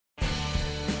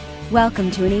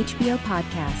Welcome to an HBO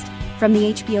podcast from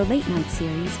the HBO Late Night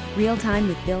series, Real Time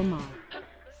with Bill Maher.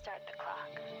 Start the clock.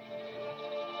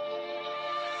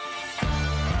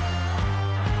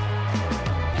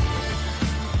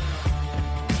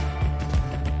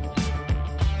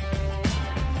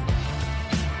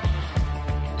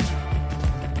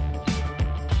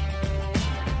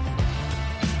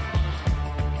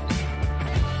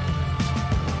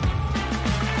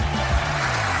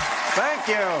 Thank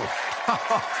you.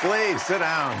 Please sit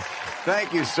down.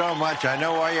 Thank you so much. I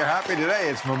know why you're happy today.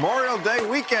 It's Memorial Day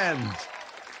weekend.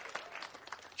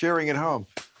 Cheering at home.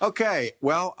 Okay,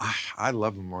 well, I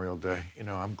love Memorial Day. You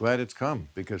know, I'm glad it's come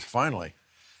because finally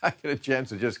I get a chance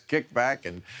to just kick back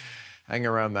and hang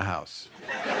around the house.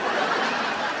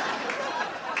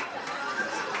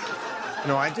 You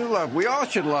know, I do love, we all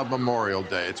should love Memorial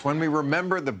Day. It's when we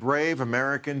remember the brave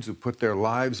Americans who put their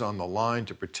lives on the line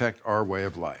to protect our way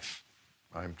of life.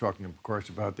 I'm talking, of course,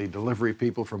 about the delivery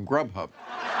people from Grubhub.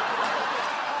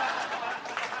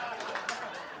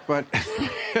 But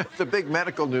the big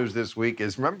medical news this week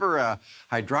is, remember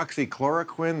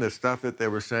hydroxychloroquine, the stuff that they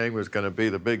were saying was going to be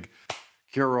the big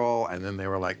cure-all, and then they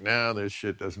were like, no, this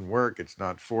shit doesn't work, it's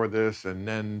not for this, and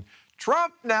then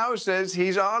Trump now says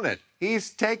he's on it.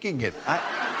 He's taking it.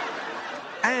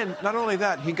 And not only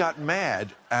that, he got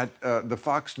mad at the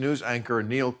Fox News anchor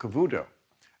Neil Cavuto.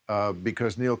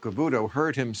 Because Neil Cavuto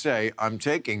heard him say, I'm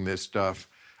taking this stuff,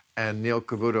 and Neil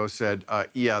Cavuto said,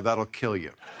 yeah, that'll kill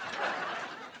you.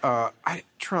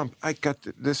 Trump, I got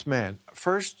this man.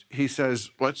 First, he says,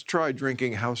 let's try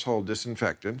drinking household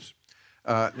disinfectants.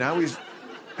 Now he's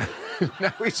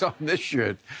on this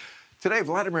shit. Today,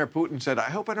 Vladimir Putin said, I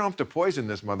hope I don't have to poison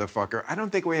this motherfucker. I don't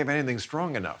think we have anything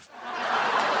strong enough.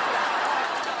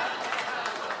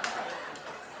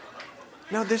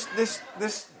 Now, this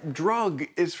drug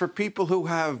is for people who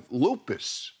have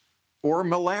lupus or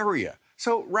malaria.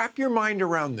 So wrap your mind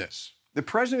around this. The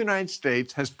President of the United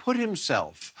States has put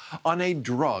himself on a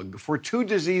drug for two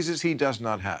diseases he does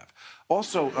not have.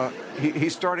 Also,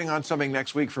 he's starting on something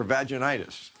next week for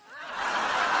vaginitis.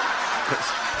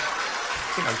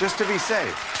 You know, just to be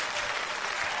safe.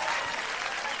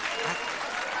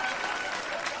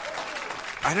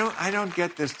 I don't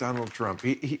get this Donald Trump.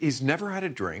 He's never had a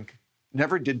drink.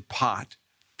 Never did pot,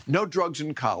 no drugs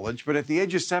in college, but at the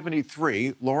age of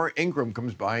 73, Laura Ingraham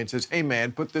comes by and says, hey,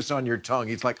 man, put this on your tongue.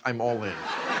 He's like, I'm all in.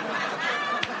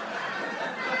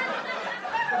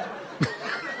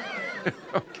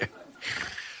 Okay.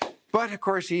 But, of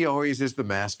course, he always is the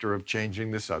master of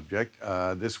changing the subject.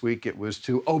 This week it was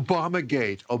to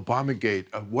Obamagate. Obamagate,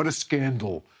 what a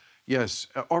scandal. Yes,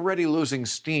 already losing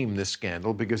steam, this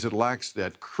scandal, because it lacks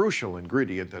that crucial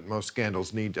ingredient that most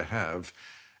scandals need to have,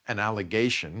 an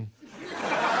allegation.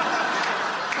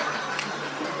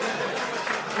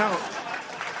 Now,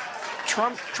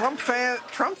 Trump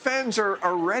fans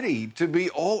are ready to be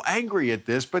all angry at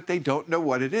this, but they don't know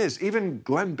what it is. Even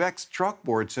Glenn Beck's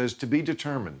chalkboard says to be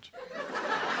determined.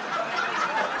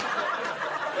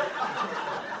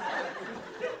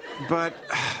 But,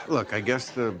 look, I guess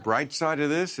the bright side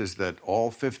of this is that all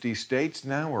 50 states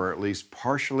now are at least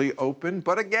partially open.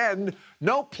 But again,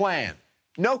 no plan.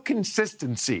 No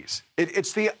consistencies.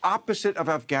 It's the opposite of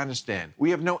Afghanistan. We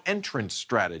have no entrance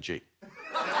strategy.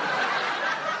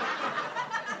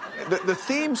 The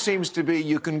theme seems to be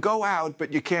you can go out,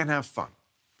 but you can't have fun.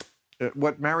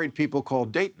 What married people call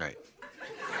date night.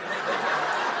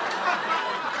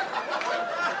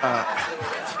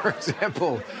 For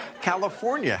example,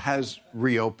 California has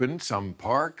reopened some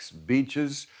parks,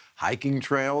 beaches, hiking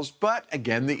trails, but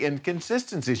again, the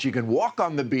inconsistencies. You can walk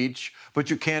on the beach, but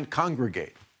you can't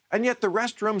congregate. And yet the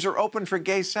restrooms are open for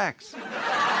gay sex.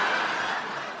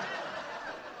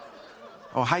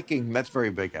 Oh, hiking, that's very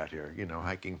big out here. You know,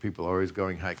 hiking, people are always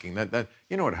going hiking.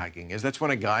 You know what hiking is? That's when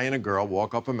a guy and a girl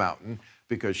walk up a mountain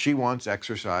because she wants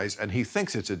exercise and he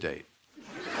thinks it's a date.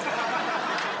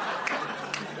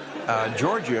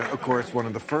 Georgia, of course, one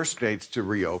of the first states to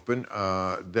reopen.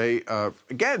 They,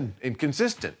 again,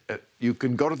 inconsistent. You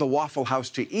can go to the Waffle House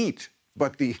to eat,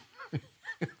 but the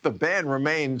ban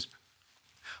remains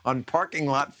on parking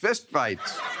lot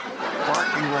fistfights.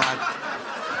 Parking lot.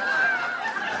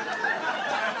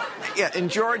 Yeah, in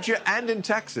Georgia and in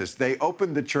Texas, they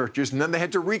opened the churches and then they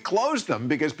had to reclose them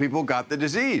because people got the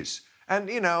disease. And,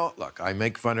 you know, look, I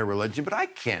make fun of religion, but I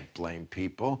can't blame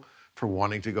people for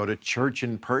wanting to go to church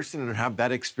in person and have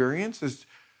that experience. There's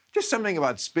just something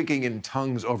about speaking in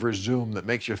tongues over Zoom that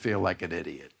makes you feel like an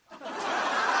idiot.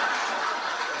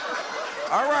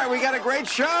 All right, we got a great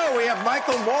show. We have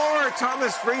Michael Moore,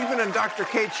 Thomas Friedman, and Dr.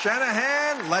 Cate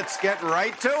Shanahan. Let's get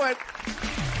right to it.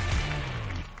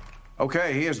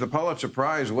 Okay, he is the Pulitzer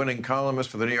Prize-winning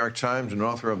columnist for the New York Times and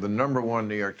author of the #1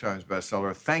 New York Times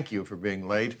bestseller. Thank you for being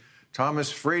late.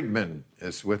 Thomas Friedman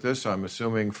is with us, I'm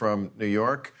assuming from New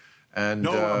York. And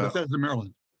No, Bethesda,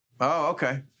 Maryland. Oh,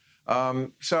 okay.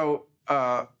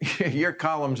 Your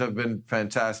columns have been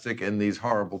fantastic in these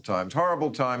horrible times. Horrible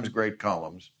times, great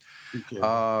columns.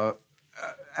 Okay.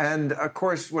 And, of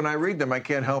course, when I read them, I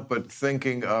can't help but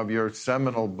thinking of your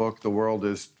seminal book, The World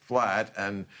is Flat,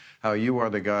 and how you are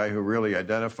the guy who really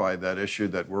identified that issue,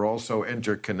 that we're all so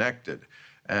interconnected.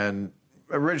 And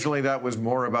originally that was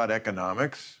more about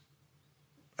economics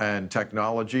and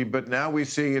technology, but now we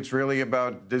see it's really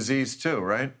about disease too,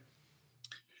 right?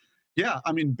 Yeah,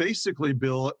 I mean, basically,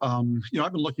 Bill, I've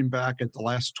been looking back at the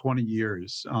last 20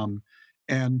 years,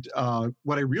 and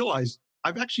what I realized,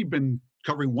 I've actually been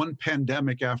covering one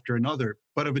pandemic after another,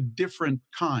 but of a different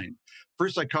kind.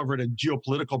 First, I covered a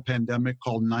geopolitical pandemic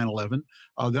called 9/11.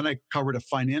 Then I covered a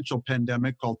financial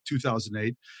pandemic called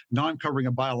 2008. Now I'm covering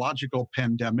a biological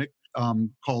pandemic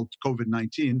called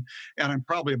COVID-19. And I'm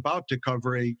probably about to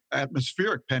cover a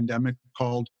atmospheric pandemic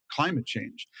called climate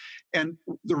change. And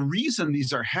the reason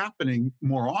these are happening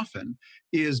more often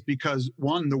is because,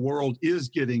 one, the world is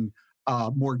getting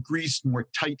more greased, more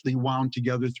tightly wound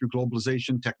together through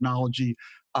globalization, technology,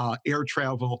 air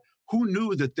travel. Who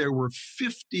knew that there were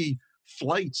 50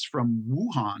 flights from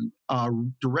Wuhan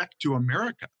direct to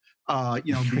America,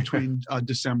 between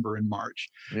December and March?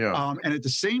 Yeah. And at the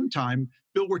same time,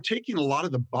 Bill, we're taking a lot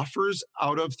of the buffers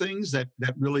out of things that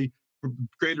really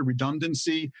created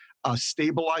redundancy,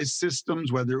 stabilized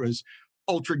systems, whether it was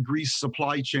ultra greased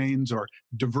supply chains or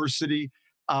diversity.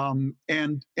 And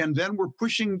then we're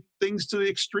pushing things to the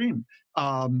extreme.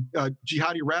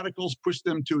 Jihadi radicals push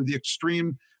them to the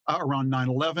extreme around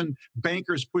 9/11.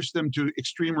 Bankers pushed them to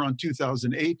extreme around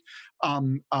 2008.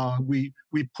 We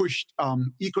pushed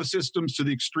ecosystems to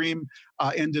the extreme,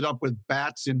 ended up with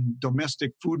bats in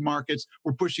domestic food markets.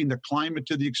 We're pushing the climate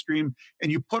to the extreme.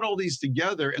 And you put all these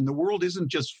together, and the world isn't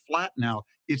just flat now,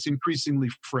 it's increasingly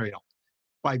frail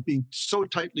by being so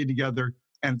tightly together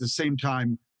and at the same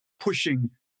time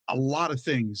pushing a lot of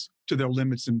things to their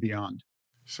limits and beyond.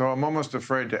 So I'm almost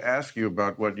afraid to ask you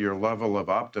about what your level of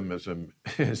optimism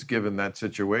is given that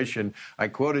situation. I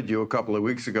quoted you a couple of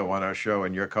weeks ago on our show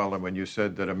in your column when you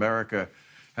said that America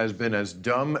has been as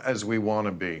dumb as we want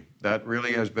to be. That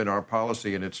really has been our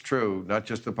policy, and it's true, not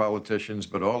just the politicians,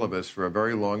 but all of us for a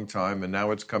very long time, and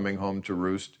now it's coming home to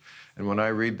roost. And when I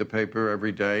read the paper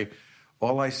every day,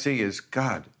 all I see is,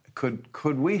 God,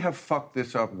 could we have fucked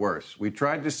this up worse? We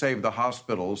tried to save the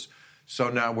hospitals, so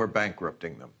now we're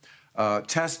bankrupting them.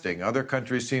 Testing, other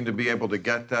countries seem to be able to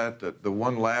get that. The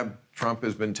one lab Trump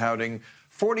has been touting,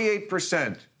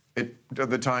 48% of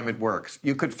the time it works.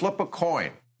 You could flip a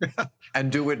coin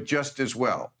and do it just as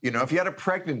well. You know, if you had a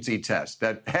pregnancy test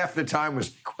that half the time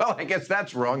was, well, I guess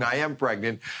that's wrong, I am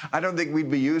pregnant, I don't think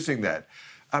we'd be using that.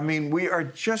 I mean, we are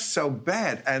just so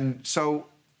bad. And so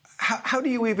how do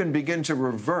you even begin to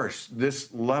reverse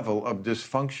this level of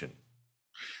dysfunction?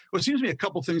 Well, it seems to me a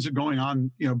couple things are going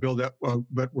on, Bill,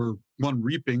 that we're one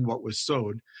reaping what was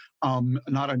sowed,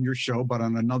 not on your show, but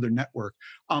on another network.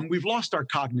 We've lost our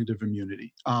cognitive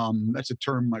immunity. That's a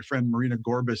term my friend Marina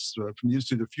Gorbis from the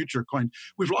Institute of the Future coined.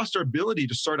 We've lost our ability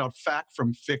to sort out fact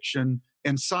from fiction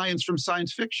and science from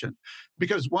science fiction.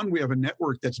 Because one, we have a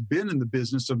network that's been in the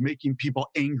business of making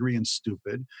people angry and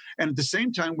stupid. And at the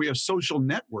same time, we have social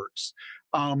networks,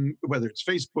 whether it's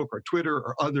Facebook or Twitter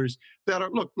or others, that are,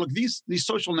 look, these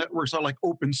social networks are like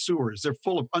open sewers. They're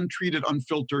full of untreated,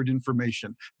 unfiltered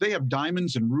information. They have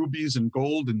diamonds and rubies and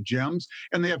gold and gems,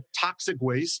 and they have toxic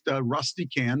waste, rusty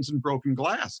cans and broken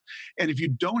glass. And if you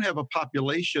don't have a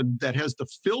population that has the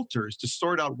filters to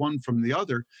sort out one from the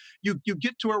other, you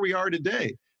get to where we are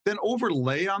today. Then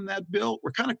overlay on that, Bill,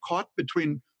 we're kind of caught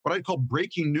between what I call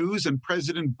breaking news and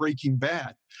President Breaking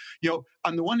Bad.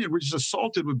 On the one hand, we're just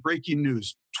assaulted with breaking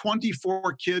news.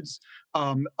 24 kids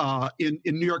in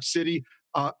New York City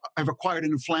have acquired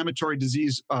an inflammatory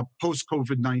disease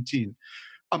post-COVID-19.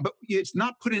 But it's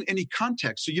not put in any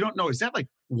context. So you don't know, is that like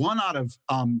 1 out of,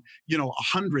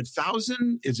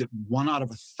 100,000? Is it 1 out of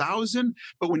 1,000?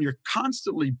 But when you're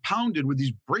constantly pounded with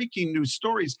these breaking news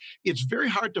stories, it's very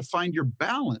hard to find your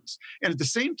balance. And at the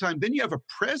same time, then you have a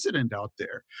president out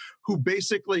there who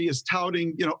basically is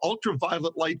touting,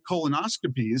 ultraviolet light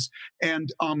colonoscopies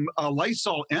and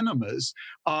Lysol enemas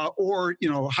or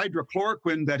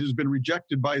hydrochloroquine that has been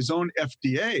rejected by his own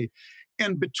FDA.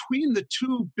 And between the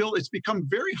two, Bill, it's become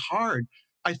very hard,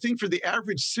 I think, for the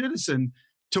average citizen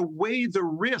to weigh the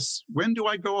risks. When do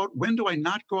I go out? When do I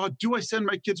not go out? Do I send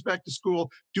my kids back to school?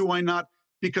 Do I not?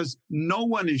 Because no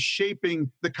one is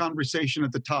shaping the conversation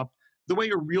at the top the way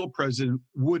a real president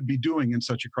would be doing in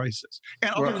such a crisis.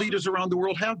 And other leaders around the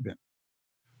world have been.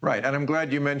 Right, and I'm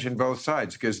glad you mentioned both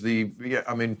sides, because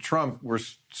Trump, we're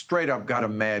straight up got a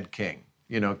mad king.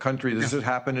 This has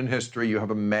happened in history. You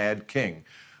have a mad king.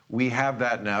 We have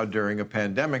that now during a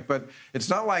pandemic, but it's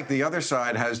not like the other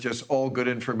side has just all good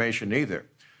information either.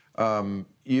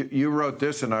 You wrote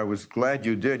this, and I was glad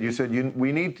you did. You said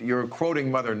you're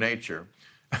quoting Mother Nature,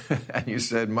 and you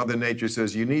said Mother Nature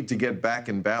says you need to get back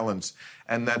in balance,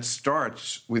 and that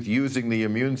starts with using the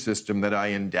immune system that I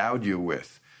endowed you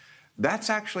with. That's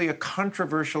actually a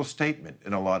controversial statement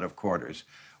in a lot of quarters.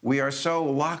 We are so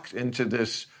locked into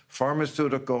this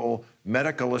pharmaceutical,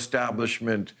 medical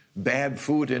establishment, bad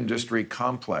food industry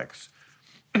complex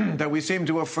that we seem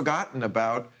to have forgotten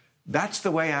about. That's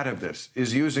the way out of this,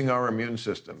 is using our immune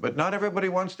system. But not everybody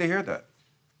wants to hear that.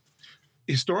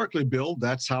 Historically, Bill,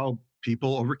 that's how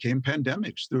people overcame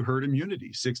pandemics, through herd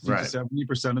immunity. 60 to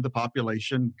 70% of the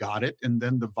population got it, and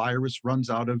then the virus runs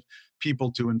out of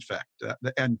people to infect.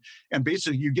 And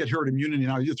basically, you get herd immunity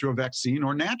now either through a vaccine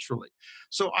or naturally.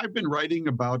 So I've been writing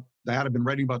about that. I've been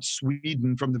writing about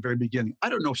Sweden from the very beginning. I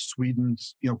don't know if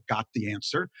Sweden's got the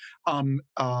answer.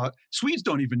 Swedes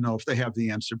don't even know if they have the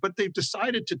answer, but they've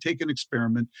decided to take an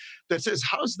experiment that says,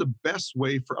 how's the best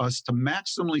way for us to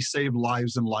maximally save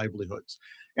lives and livelihoods?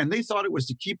 And they thought it was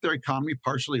to keep their economy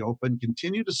partially open,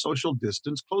 continue to social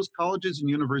distance, close colleges and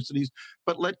universities,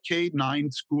 but let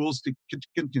K-9 schools to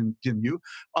continue,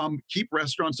 keep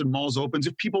restaurants and malls open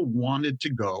if people wanted to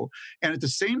go, and at the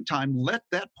same time, let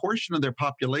that portion of their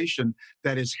population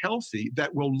that is healthy,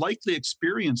 that will likely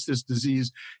experience this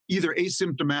disease either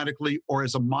asymptomatically or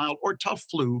as a mild or tough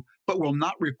flu, but will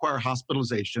not require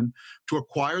hospitalization, to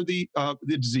acquire the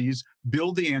disease,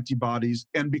 build the antibodies,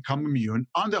 and become immune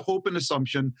on the hope and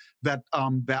assumption that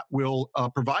that will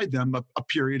provide them a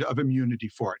period of immunity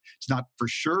for it. It's not for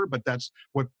sure, but that's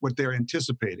what they're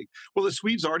anticipating. Well, the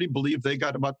Swedes already believe they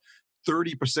got about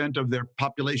 30% of their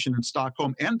population in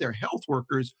Stockholm and their health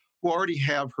workers who already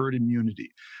have herd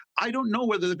immunity. I don't know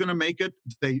whether they're going to make it.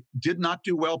 They did not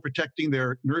do well protecting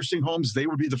their nursing homes. They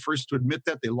would be the first to admit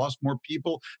that. They lost more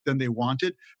people than they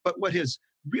wanted. But what has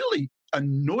really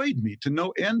annoyed me to no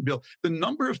end, Bill, the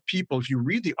number of people, if you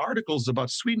read the articles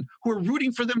about Sweden, who are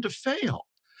rooting for them to fail.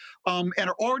 And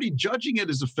are already judging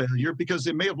it as a failure because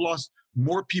they may have lost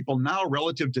more people now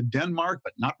relative to Denmark,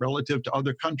 but not relative to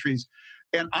other countries.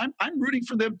 And I'm rooting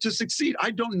for them to succeed.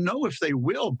 I don't know if they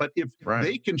will, but if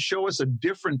they can show us a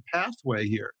different pathway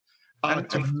here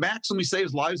to maximally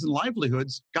save lives and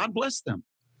livelihoods, God bless them.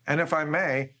 And if I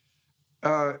may,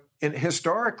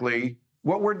 historically,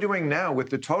 what we're doing now with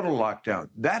the total lockdown,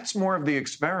 that's more of the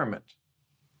experiment.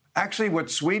 Actually, what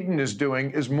Sweden is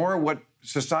doing is more what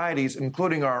societies,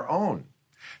 including our own,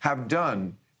 have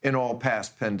done in all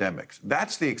past pandemics.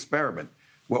 That's the experiment.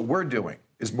 What we're doing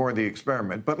is more the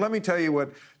experiment. But let me tell you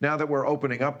what, now that we're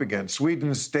opening up again,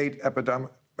 Sweden's state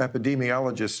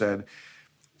epidemiologist said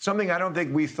something I don't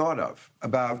think we thought of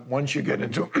about once you get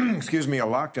into, a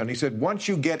lockdown. He said, once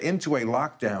you get into a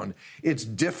lockdown, it's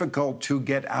difficult to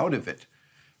get out of it.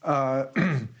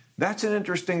 That's an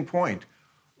interesting point.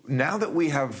 Now that we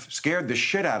have scared the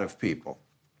shit out of people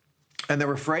and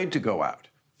they're afraid to go out,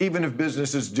 even if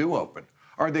businesses do open,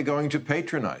 are they going to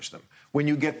patronize them? When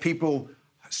you get people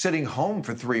sitting home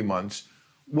for 3 months,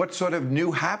 what sort of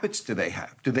new habits do they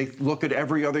have? Do they look at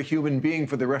every other human being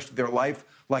for the rest of their life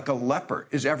like a leper?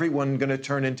 Is everyone going to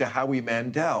turn into Howie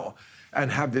Mandel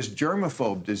and have this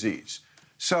germaphobe disease?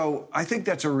 So I think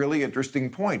that's a really interesting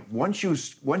point. Once you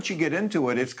get into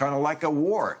it, it's kind of like a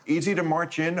war. Easy to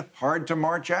march in, hard to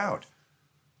march out.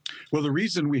 Well, the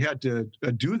reason we had to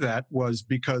do that was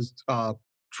because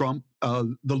Trump,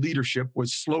 the leadership,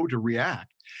 was slow to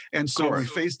react. And so we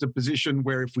faced a position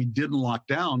where if we didn't lock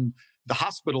down, the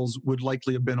hospitals would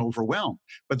likely have been overwhelmed.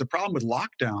 But the problem with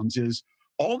lockdowns is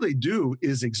all they do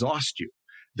is exhaust you.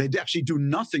 They actually do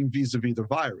nothing vis-a-vis the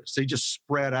virus. They just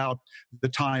spread out the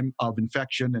time of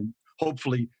infection and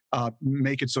hopefully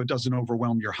make it so it doesn't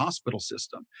overwhelm your hospital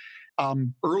system.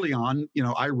 Early on,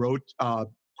 I wrote,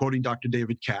 quoting Dr.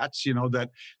 David Katz,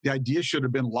 that the idea should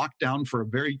have been locked down for a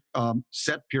very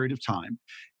set period of time,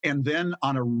 and then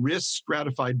on a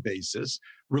risk-stratified basis,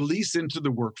 release into the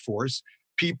workforce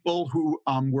people who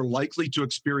were likely to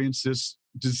experience this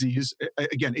disease,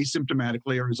 again,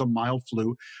 asymptomatically or as a mild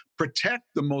flu, protect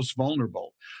the most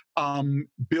vulnerable,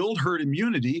 build herd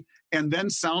immunity, and then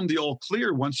sound the all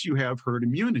clear once you have herd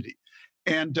immunity.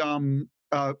 And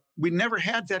we never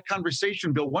had that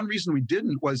conversation, Bill. One reason we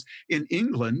didn't was in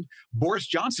England, Boris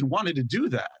Johnson wanted to do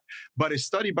that. But a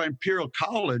study by Imperial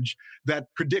College that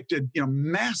predicted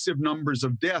massive numbers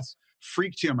of deaths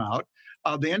freaked him out.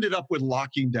 They ended up with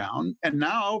locking down. And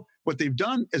now what they've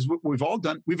done is what we've all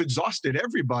done. We've exhausted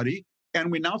everybody. And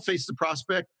we now face the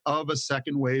prospect of a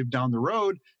second wave down the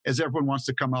road as everyone wants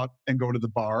to come out and go to the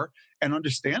bar and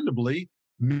understandably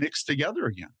mix together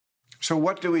again. So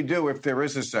what do we do if there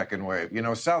is a second wave? You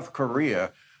know, South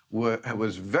Korea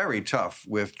was very tough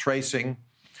with tracing,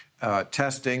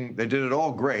 testing. They did it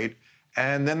all great.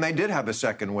 And then they did have a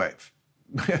second wave.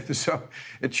 So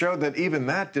it showed that even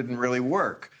that didn't really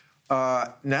work.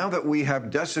 Now that we have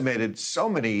decimated so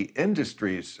many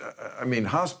industries, I mean,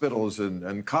 hospitals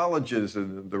and colleges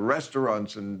and the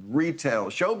restaurants and retail,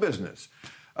 show business,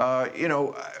 you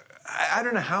know, I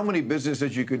don't know how many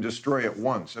businesses you can destroy at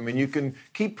once. I mean, you can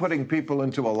keep putting people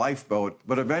into a lifeboat,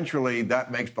 but eventually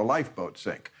that makes the lifeboat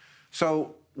sink.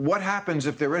 So what happens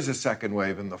if there is a second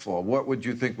wave in the fall? What would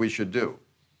you think we should do?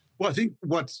 Well, I think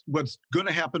what's going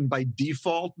to happen by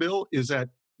default, Bill, is that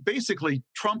basically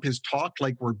Trump has talked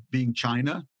like we're being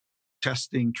China,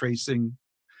 testing, tracing.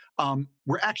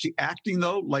 We're actually acting,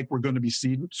 though, like we're going to be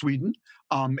Sweden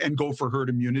and go for herd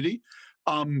immunity.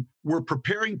 We're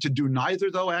preparing to do neither,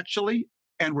 though, actually,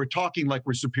 and we're talking like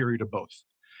we're superior to both.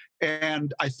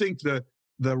 And I think the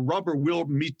rubber will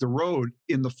meet the road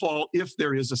in the fall if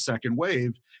there is a second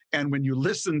wave. And when you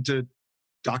listen to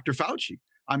Dr. Fauci,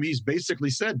 I mean, he's basically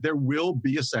said there will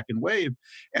be a second wave.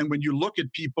 And when you look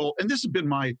at people, and this has been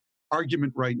my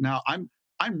argument right now,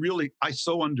 I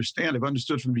so understand, I've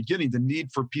understood from the beginning the need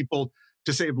for people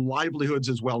to save livelihoods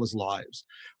as well as lives.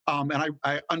 And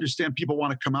I understand people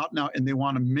want to come out now and they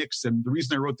want to mix. And the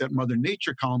reason I wrote that Mother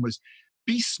Nature column was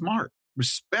be smart.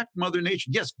 Respect Mother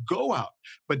Nature. Yes, go out,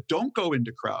 but don't go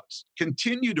into crowds.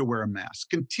 Continue to wear a mask.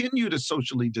 Continue to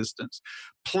socially distance.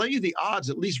 Play the odds,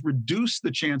 at least reduce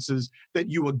the chances that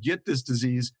you will get this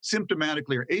disease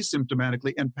symptomatically or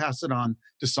asymptomatically and pass it on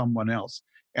to someone else.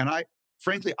 And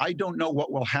frankly, I don't know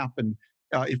what will happen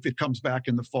if it comes back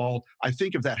in the fall. I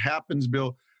think if that happens,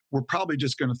 Bill, we're probably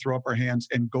just going to throw up our hands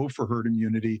and go for herd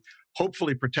immunity,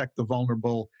 hopefully protect the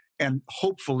vulnerable, and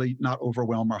hopefully not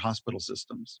overwhelm our hospital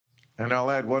systems. And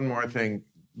I'll add one more thing.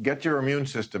 Get your immune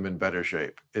system in better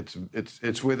shape.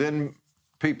 It's within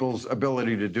people's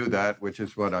ability to do that, which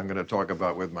is what I'm going to talk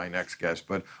about with my next guest.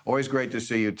 But always great to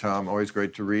see you, Tom. Always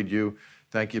great to read you.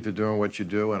 Thank you for doing what you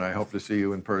do, and I hope to see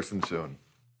you in person soon.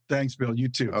 Thanks, Bill. You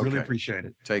too. Okay. Really appreciate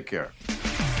it. Take care.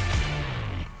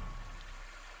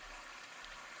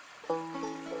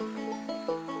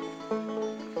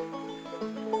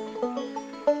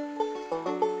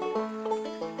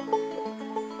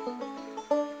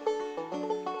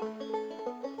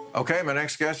 Okay, my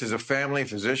next guest is a family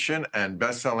physician and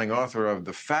best-selling author of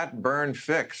The Fat Burn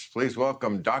Fix. Please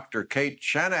welcome Dr. Cate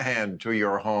Shanahan to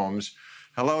your homes.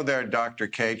 Hello there, Dr.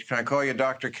 Cate. Can I call you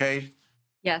Dr. Cate?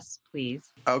 Yes, please.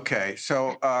 Okay,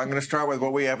 so I'm going to start with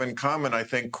what we have in common. I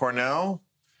think Cornell,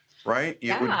 right?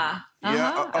 Yeah. Okay.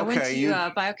 I went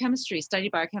to biochemistry,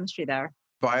 studied biochemistry there.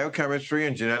 Biochemistry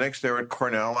and genetics there at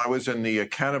Cornell. I was in the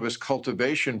cannabis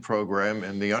cultivation program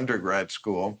in the undergrad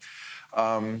school.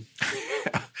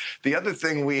 The other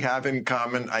thing we have in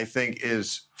common, I think,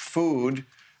 is food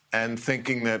and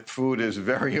thinking that food is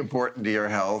very important to your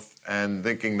health and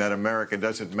thinking that America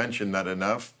doesn't mention that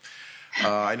enough.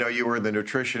 I know you were the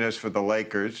nutritionist for the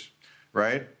Lakers,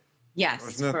 right?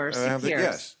 Yes, for 6 years.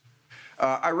 Yes.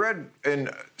 I read in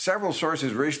several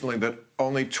sources recently that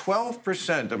only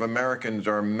 12% of Americans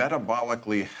are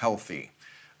metabolically healthy.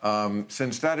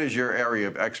 Since that is your area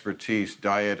of expertise,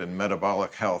 diet and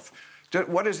metabolic health,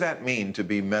 what does that mean to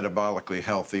be metabolically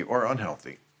healthy or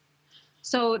unhealthy?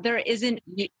 So there isn't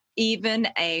even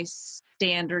a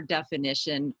standard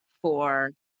definition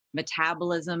for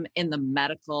metabolism in the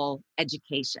medical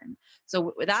education.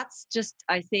 So that's just,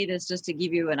 I say this just to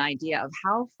give you an idea of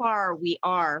how far we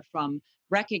are from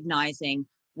recognizing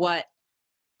what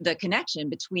the connection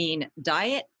between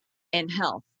diet and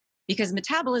health, because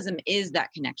metabolism is that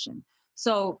connection.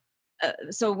 So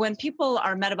when people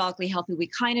are metabolically healthy, we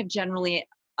kind of generally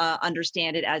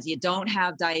understand it as you don't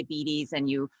have diabetes and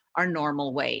you are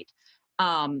normal weight.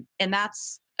 And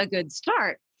that's a good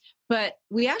start. But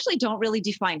we actually don't really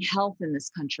define health in this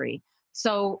country.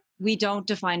 So we don't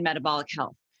define metabolic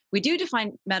health. We do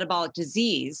define metabolic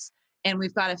disease, and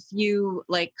we've got a few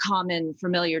like common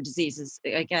familiar diseases.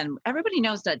 Again, everybody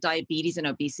knows that diabetes and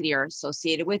obesity are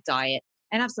associated with diet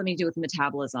and have something to do with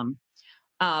metabolism.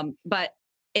 But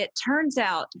it turns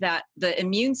out that the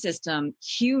immune system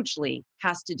hugely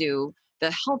has to do,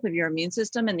 the health of your immune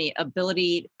system and the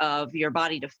ability of your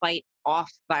body to fight off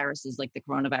viruses like the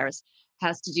coronavirus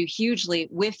has to do hugely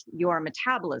with your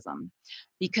metabolism,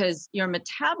 because your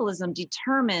metabolism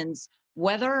determines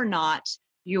whether or not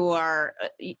your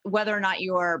whether or not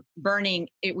you're burning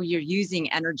it, you're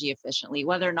using energy efficiently,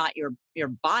 whether or not your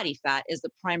body fat is the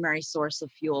primary source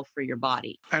of fuel for your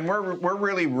body. And we're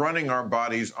really running our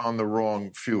bodies on the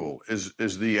wrong fuel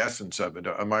is the essence of it.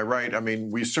 Am I right? I mean,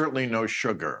 we certainly know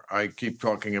sugar. I keep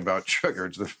talking about sugar.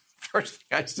 It's the first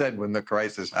thing I said when the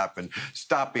crisis happened.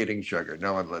 Stop eating sugar.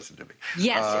 No one listened to me.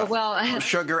 Yes, well,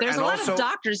 sugar. There's and a lot also, of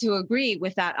doctors who agree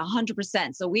with that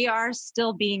 100%. So we are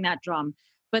still beating that drum.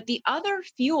 But the other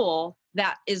fuel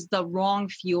that is the wrong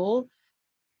fuel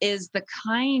is the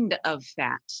kind of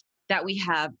fat that we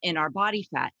have in our body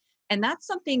fat. And that's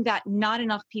something that not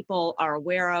enough people are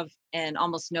aware of, and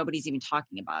almost nobody's even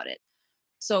talking about it.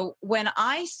 So when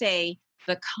I say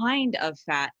the kind of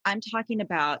fat, I'm talking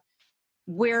about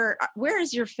where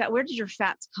is your fat? Where did your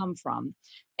fats come from?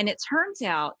 And it turns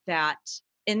out that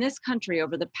in this country,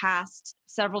 over the past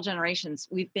several generations,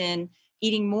 we've been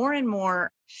eating more and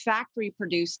more factory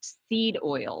produced seed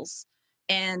oils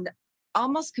and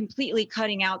almost completely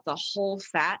cutting out the whole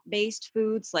fat based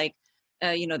foods like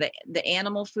the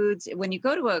animal foods. When you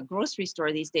go to a grocery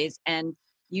store these days and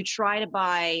you try to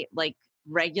buy like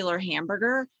regular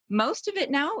hamburger, most of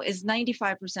it now is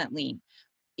 95% lean.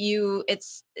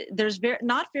 There's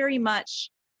not very much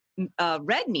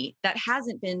red meat that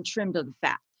hasn't been trimmed of the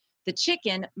fat. The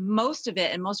chicken, most of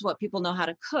it, and most of what people know how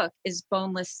to cook is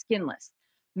boneless, skinless.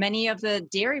 Many of the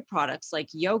dairy products like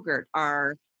yogurt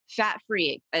are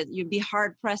fat-free. You'd be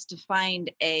hard-pressed to find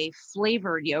a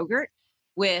flavored yogurt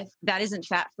that isn't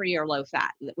fat-free or low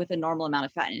fat, with a normal amount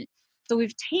of fat in it. So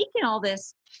we've taken all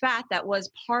this fat that was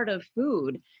part of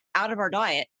food out of our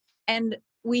diet, and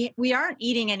we aren't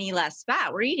eating any less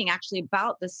fat. We're eating actually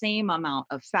about the same amount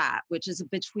of fat, which is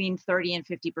between 30 and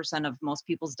 50% of most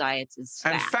people's diets is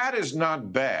fat. And fat is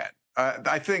not bad.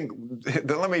 I think,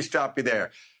 let me stop you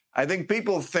there. I think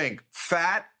people think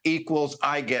fat equals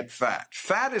I get fat.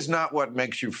 Fat is not what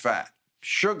makes you fat.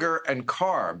 Sugar and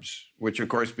carbs, which of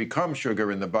course become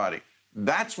sugar in the body,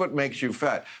 that's what makes you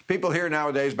fat. People hear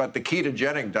nowadays about the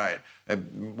ketogenic diet.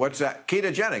 What's that?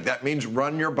 Ketogenic. That means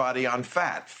run your body on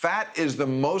fat. Fat is the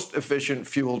most efficient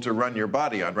fuel to run your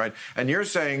body on, right? And you're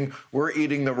saying we're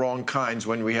eating the wrong kinds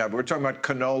when we're talking about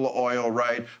canola oil,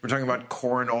 right? We're talking about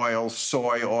corn oil,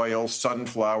 soy oil,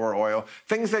 sunflower oil,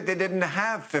 things that they didn't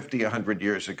have 50, 100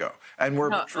 years ago. And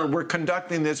we're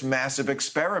conducting this massive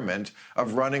experiment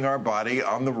of running our body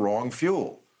on the wrong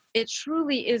fuel. It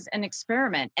truly is an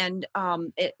experiment, and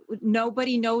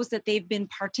nobody knows that they've been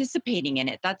participating in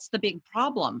it. That's the big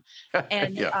problem.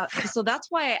 And so that's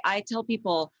why I tell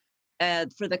people,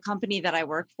 for the company that I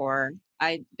work for,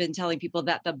 I've been telling people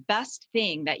that the best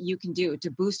thing that you can do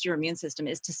to boost your immune system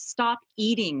is to stop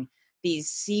eating these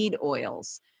seed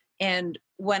oils. And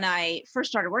when I first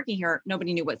started working here,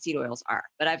 nobody knew what seed oils are,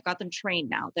 but I've got them trained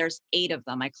now. There's 8 of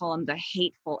them. I call them the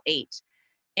hateful 8.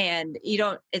 And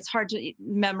it's hard to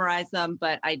memorize them,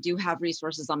 but I do have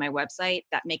resources on my website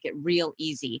that make it real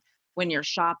easy when you're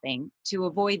shopping to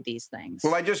avoid these things.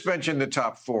 Well, I just mentioned the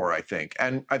top 4, I think.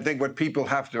 And I think what people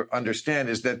have to understand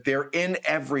is that they're in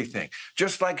everything,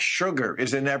 just like sugar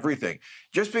is in everything.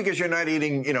 Just because you're not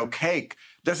eating, cake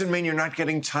doesn't mean you're not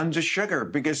getting tons of sugar,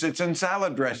 because it's in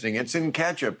salad dressing, it's in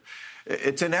ketchup.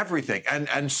 It's in everything.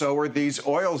 And so are these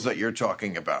oils that you're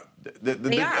talking about.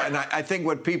 They are. And I think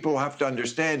what people have to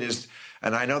understand is,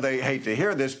 and I know they hate to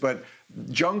hear this, but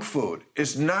junk food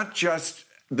is not just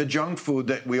the junk food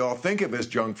that we all think of as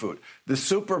junk food. The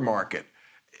supermarket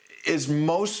is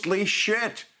mostly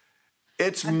shit.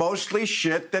 It's mostly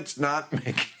shit that's not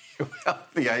making you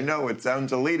healthy. I know it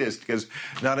sounds elitist because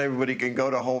not everybody can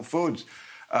go to Whole Foods.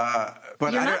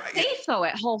 But you're not safe, though,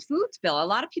 at Whole Foods, Bill. A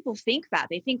lot of people think that.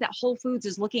 They think that Whole Foods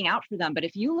is looking out for them. But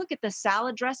if you look at the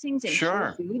salad dressings in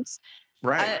Whole Foods,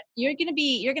 right, you're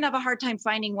gonna have a hard time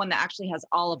finding one that actually has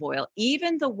olive oil.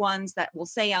 Even the ones that will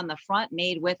say on the front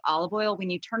made with olive oil, when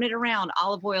you turn it around,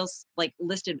 olive oil's like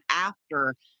listed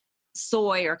after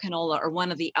soy or canola or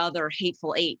one of the other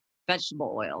hateful 8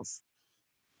 vegetable oils.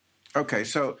 Okay,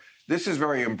 so this is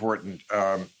very important,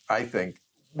 I think.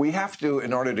 We have to,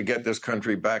 in order to get this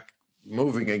country back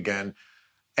moving again,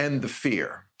 end the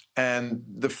fear. And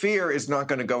the fear is not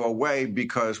going to go away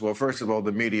because, well, first of all,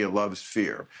 the media loves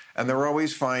fear. And they're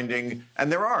always finding,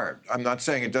 and I'm not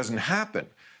saying it doesn't happen,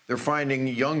 they're finding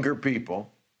younger people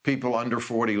under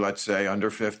 40, let's say, under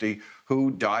 50,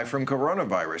 who die from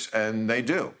coronavirus. And they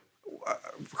do.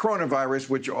 Coronavirus,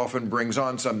 which often brings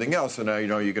on something else, and I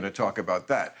know you're going to talk about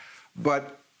that.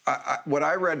 But what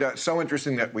I read, so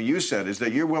interesting that what you said, is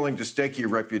that you're willing to stake your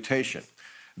reputation,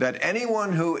 that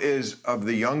anyone who is of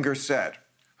the younger set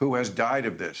who has died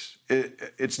of this,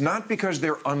 it's not because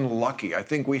they're unlucky. I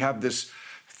think we have this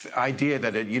idea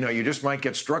that you just might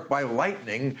get struck by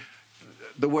lightning,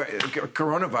 the way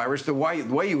coronavirus, the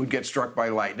way you would get struck by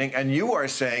lightning, and you are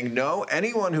saying no.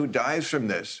 Anyone who dies from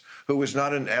this, who is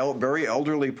not a very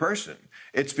elderly person,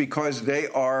 it's because they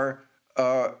are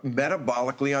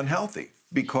metabolically unhealthy,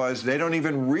 because they don't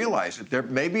even realize it.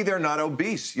 Maybe they're not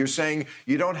obese. You're saying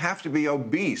you don't have to be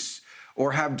obese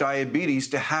or have diabetes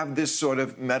to have this sort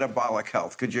of metabolic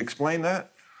health. Could you explain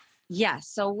that? Yes.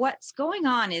 So what's going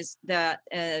on is that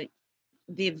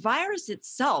the virus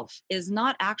itself is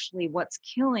not actually what's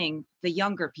killing the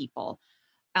younger people.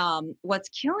 What's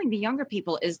killing the younger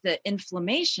people is the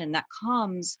inflammation that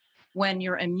comes when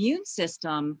your immune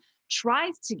system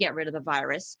tries to get rid of the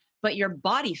virus, but your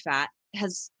body fat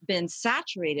has been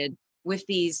saturated with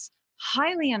these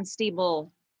highly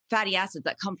unstable fatty acids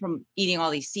that come from eating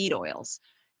all these seed oils.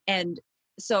 And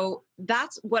so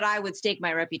that's what I would stake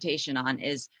my reputation on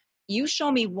is, you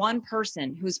show me one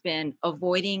person who's been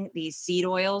avoiding these seed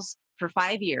oils for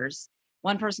 5 years,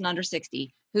 one person under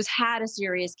 60, who's had a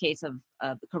serious case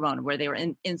of corona, where they were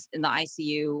in the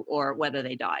ICU or whether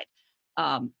they died.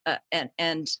 And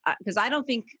because I don't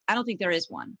think there is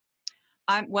one.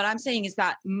 What I'm saying is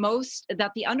that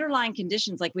the underlying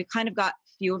conditions, like we've kind of got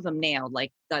a few of them nailed,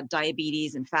 like the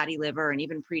diabetes and fatty liver and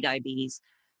even prediabetes.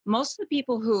 Most of the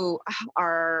people who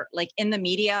are like in the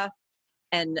media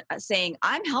and saying,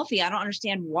 I'm healthy, I don't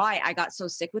understand why I got so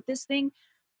sick with this thing.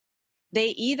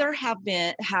 They either have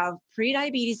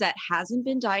prediabetes that hasn't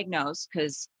been diagnosed,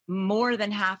 because more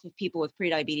than half of people with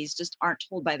prediabetes just aren't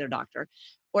told by their doctor,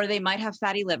 or they might have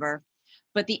fatty liver.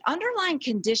 But the underlying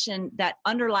condition that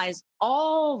underlies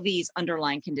all these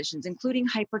underlying conditions, including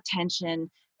hypertension,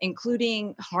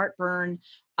 including heartburn,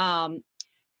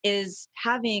 is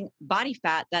having body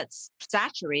fat that's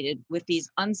saturated with these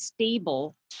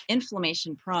unstable,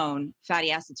 inflammation-prone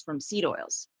fatty acids from seed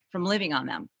oils, from living on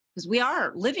them, because we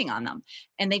are living on them.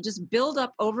 And they just build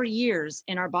up over years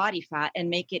in our body fat and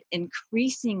make it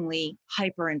increasingly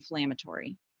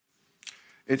hyper-inflammatory.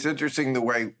 It's interesting the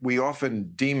way we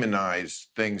often demonize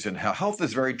things, and health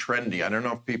is very trendy. I don't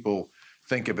know if people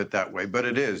think of it that way, but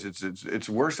it is. It's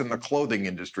worse in the clothing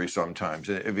industry sometimes.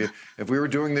 If we were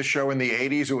doing this show in the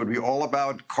 80s, it would be all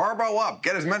about carbo up,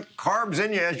 get as many carbs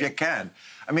in you as you can.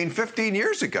 I mean, 15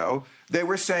 years ago, they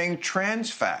were saying trans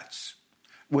fats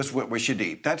was what we should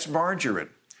eat. That's margarine.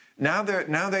 Now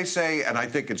they say, and I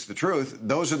think it's the truth,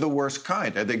 those are the worst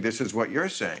kind. I think this is what you're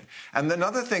saying. And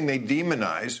another thing they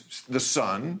demonize, the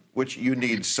sun, which you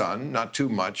need sun, not too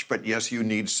much, but yes, you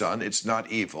need sun. It's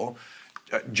not evil.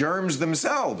 Germs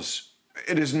themselves,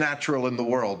 it is natural in the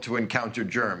world to encounter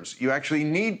germs. You actually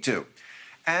need to.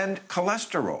 And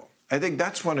cholesterol. I think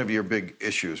that's one of your big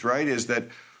issues, right? Is that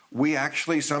we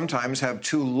actually sometimes have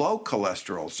too low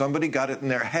cholesterol. Somebody got it in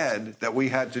their head that we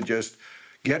had to just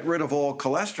get rid of all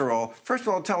cholesterol. First of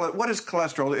all, tell it, what is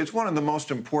cholesterol? It's one of the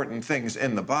most important things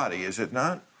in the body, is it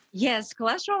not? Yes,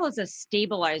 cholesterol is a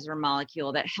stabilizer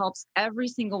molecule that helps every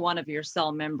single one of your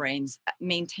cell membranes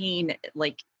maintain,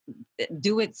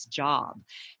 do its job.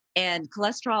 And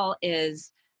cholesterol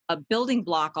is a building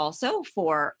block also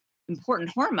for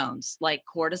important hormones like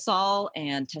cortisol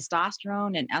and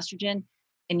testosterone and estrogen.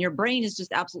 And your brain is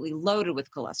just absolutely loaded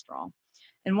with cholesterol.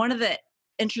 And one of the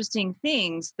interesting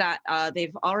things that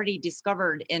they've already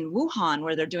discovered in Wuhan,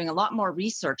 where they're doing a lot more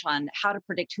research on how to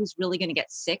predict who's really going to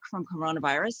get sick from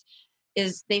coronavirus,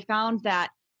 is they found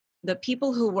that the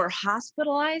people who were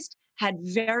hospitalized had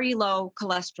very low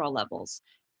cholesterol levels.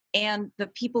 And the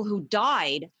people who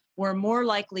died were more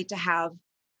likely to have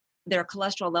their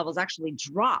cholesterol levels actually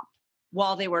drop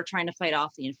while they were trying to fight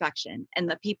off the infection. And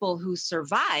the people who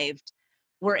survived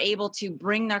were able to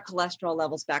bring their cholesterol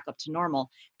levels back up to normal.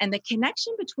 And the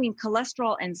connection between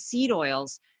cholesterol and seed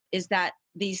oils is that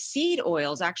these seed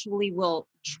oils actually will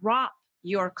drop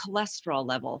your cholesterol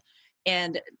level.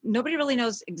 And nobody really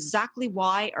knows exactly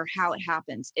why or how it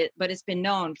happens, but it's been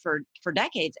known for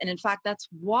decades. And in fact, that's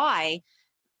why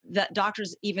that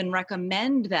doctors even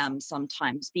recommend them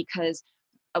sometimes, because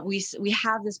we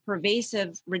have this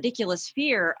pervasive, ridiculous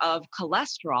fear of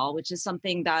cholesterol, which is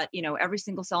something that, every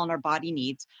single cell in our body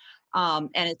needs. And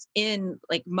it's in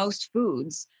like most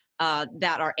foods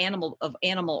that are of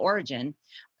animal origin.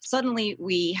 Suddenly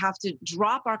we have to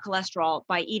drop our cholesterol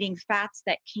by eating fats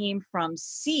that came from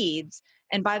seeds.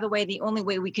 And by the way, the only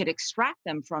way we could extract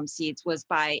them from seeds was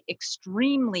by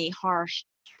extremely harsh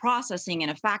processing in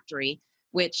a factory,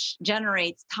 which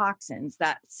generates toxins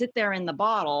that sit there in the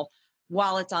bottle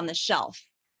while it's on the shelf.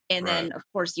 And Right. then, of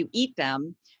course, you eat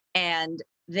them, and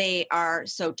they are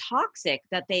so toxic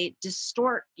that they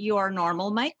distort your normal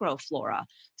microflora.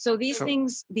 So these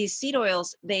things, these seed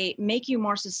oils, they make you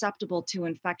more susceptible to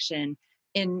infection.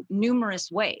 in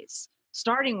numerous ways,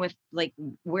 starting with like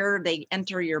where they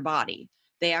enter your body.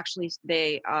 They actually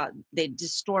they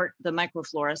distort the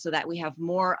microflora so that we have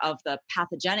more of the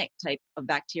pathogenic type of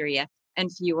bacteria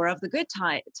and fewer of the good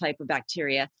type of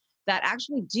bacteria that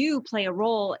actually do play a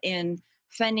role in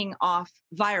fending off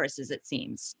viruses, it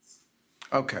seems.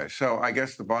 Okay, so I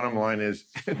guess the bottom line is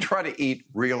try to eat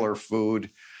realer food.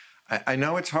 I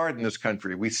know it's hard in this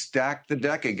country. We stack the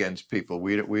deck against people.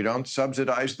 We don't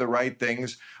subsidize the right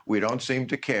things. We don't seem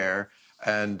to care.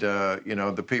 And,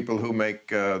 the people who make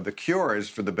the cures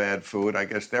for the bad food, I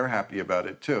guess they're happy about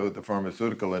it, too, the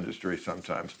pharmaceutical industry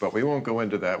sometimes. But we won't go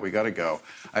into that. We got to go.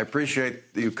 I appreciate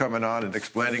you coming on and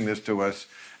explaining this to us.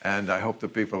 And I hope the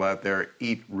people out there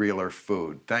eat realer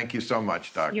food. Thank you so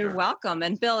much, Doctor. You're welcome.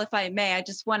 And Bill, if I may, I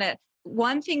just want to,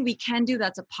 one thing we can do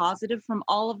that's a positive from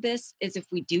all of this is if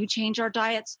we do change our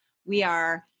diets,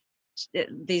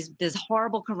 this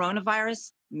horrible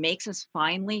coronavirus makes us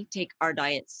finally take our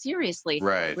diet seriously.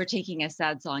 Right. We're taking a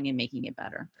sad song and making it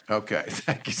better. Okay.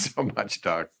 Thank you so much,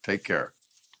 Doc. Take care.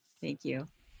 Thank you.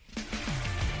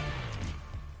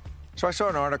 So I saw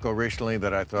an article recently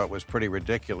that I thought was pretty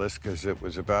ridiculous because it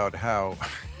was about how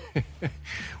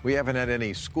we haven't had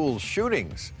any school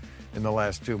shootings in the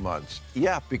last 2 months.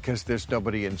 Yeah, because there's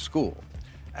nobody in school.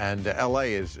 And LA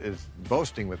is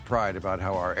boasting with pride about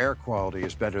how our air quality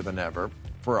is better than ever,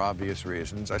 for obvious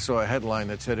reasons. I saw a headline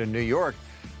that said in New York,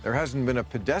 there hasn't been a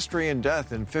pedestrian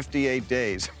death in 58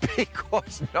 days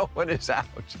because no one is out.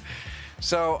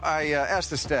 So I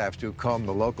asked the staff to comb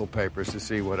the local papers to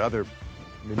see what other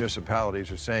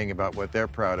municipalities are saying about what they're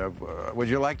proud of. Would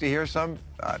you like to hear some?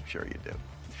 I'm sure you do.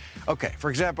 Okay,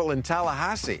 for example, in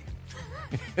Tallahassee,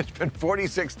 it's been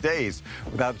 46 days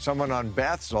without someone on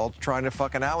bath salts trying to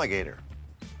fuck an alligator.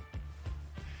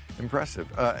 Impressive.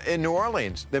 In New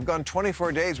Orleans, they've gone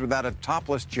 24 days without a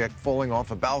topless chick falling off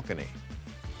a balcony.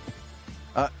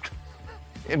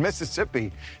 In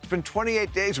Mississippi, it's been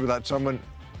 28 days without someone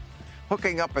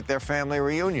hooking up at their family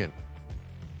reunion.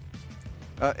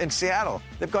 In Seattle,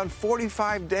 they've gone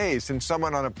 45 days since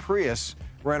someone on a Prius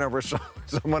ran over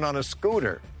someone on a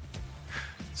scooter.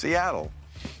 Seattle.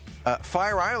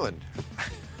 Fire Island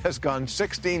has gone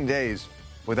 16 days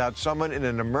without someone in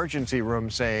an emergency room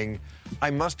saying, I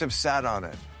must have sat on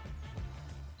it.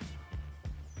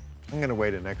 I'm going to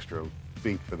wait an extra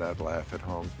beat for that laugh at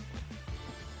home.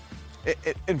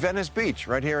 In Venice Beach,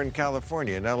 right here in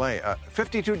California, in LA,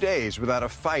 52 days without a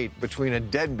fight between a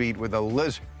deadbeat with a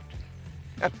lizard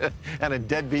and a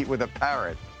deadbeat with a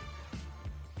parrot.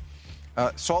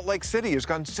 Salt Lake City has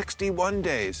gone 61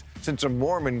 days since a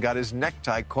Mormon got his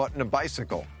necktie caught in a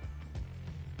bicycle.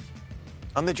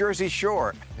 On the Jersey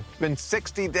Shore, it's been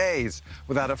 60 days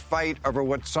without a fight over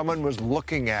what someone was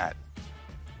looking at.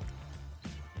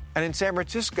 And in San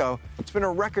Francisco, it's been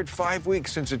a record 5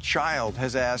 weeks since a child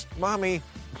has asked, Mommy,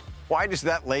 why does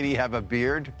that lady have a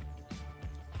beard?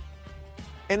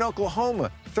 In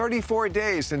Oklahoma, 34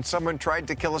 days since someone tried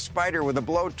to kill a spider with a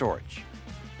blowtorch.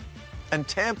 And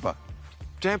Tampa,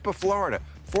 Florida,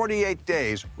 48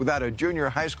 days without a junior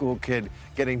high school kid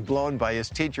getting blown by his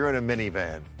teacher in a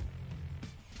minivan.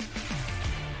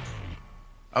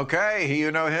 Okay,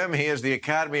 you know him. He is the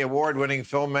Academy Award-winning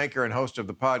filmmaker and host of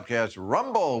the podcast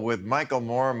Rumble with Michael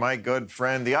Moore, my good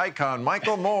friend, the icon,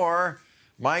 Michael Moore.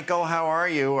 Michael, how are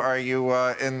you? Are you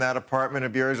in that apartment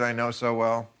of yours I know so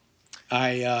well?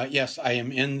 Yes, I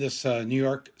am in this New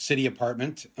York City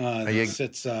apartment that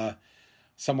sits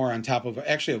somewhere on top of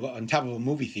a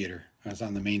movie theater. I was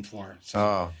on the main floor.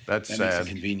 So that's that sad. Makes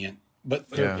it convenient. But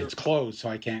it's closed, so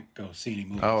I can't go see any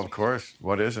movies. Oh, of course.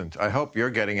 What isn't? I hope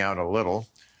you're getting out a little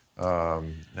now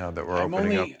that we're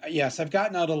opening up. Yes, I've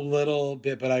gotten out a little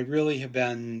bit, but I really have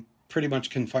been pretty much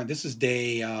confined. This is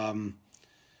day, I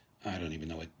don't even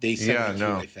know what, day 72,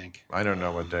 I think. I don't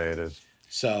know what day it is.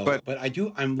 So, but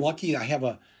I'm lucky. I have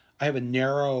a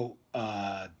narrow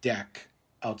deck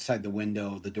outside the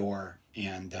window, the door,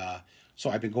 and so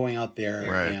I've been going out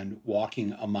there and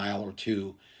walking a mile or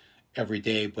two every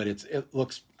day. But it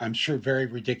looks, I'm sure, very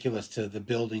ridiculous to the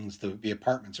buildings, the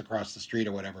apartments across the street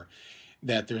or whatever,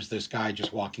 that there's this guy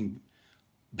just walking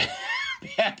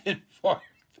back and forth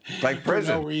like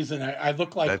prison for no reason. I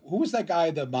look like who was that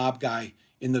guy, the mob guy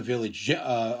in the village? Jimmy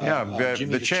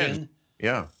the Chin.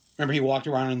 Yeah. Remember, he walked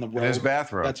around in the road. In his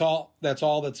bathrobe. That's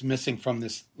all that's missing from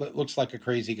this. It looks like a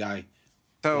crazy guy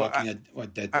walking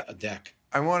a deck.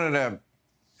 I wanted to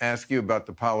ask you about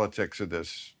the politics of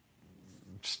this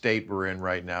state we're in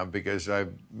right now, because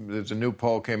there's a new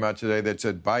poll came out today that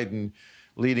said Biden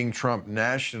leading Trump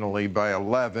nationally by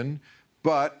 11,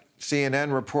 but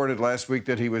CNN reported last week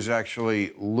that he was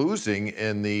actually losing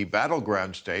in the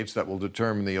battleground states that will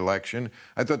determine the election.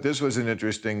 I thought this was an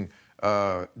interesting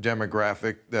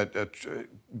demographic, that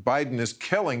Biden is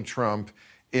killing Trump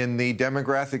in the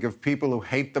demographic of people who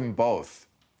hate them both.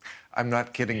 I'm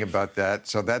not kidding about that,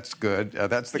 so that's good.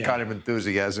 That's the kind of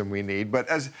enthusiasm we need. But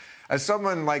as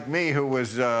someone like me who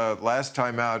was last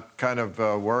time out kind of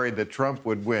worried that Trump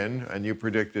would win, and you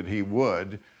predicted he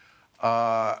would,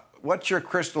 what's your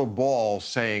crystal ball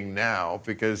saying now?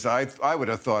 Because I would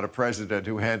have thought a president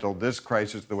who handled this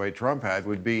crisis the way Trump had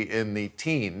would be in the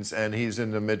teens, and he's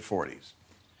in the mid-40s.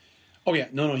 Oh, yeah.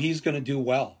 No, he's going to do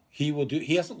well. He will do.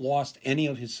 He hasn't lost any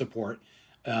of his support.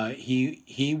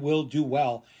 He will do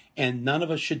well, and none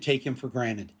of us should take him for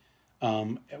granted.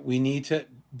 We need to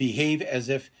behave as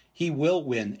if he will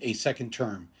win a second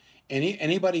term.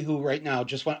 Anybody who right now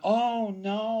just went, oh,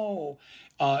 no,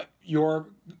 you're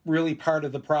really part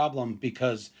of the problem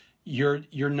because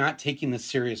you're not taking this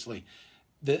seriously.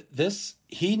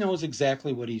 He knows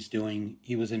exactly what he's doing.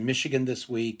 He was in Michigan this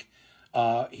week.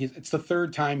 It's the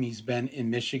third time he's been in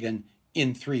Michigan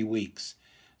in 3 weeks.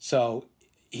 So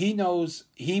he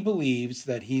believes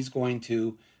that he's going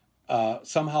to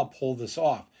somehow pull this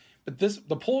off. But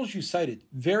the polls you cited,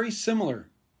 very similar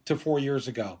to 4 years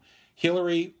ago.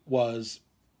 Hillary was,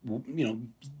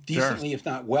 decently, sure, if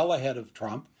not well ahead of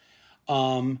Trump.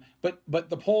 But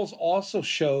the polls also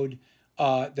showed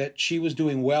that she was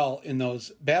doing well in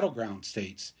those battleground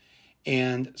states.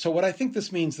 And so what I think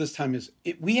this means this time is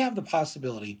we have the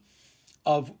possibility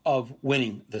of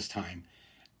winning this time.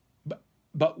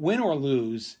 But win or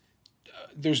lose,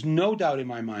 there's no doubt in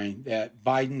my mind that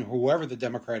Biden, whoever the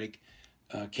Democratic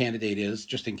candidate is,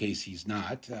 just in case he's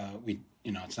not,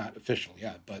 it's not official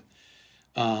yet, but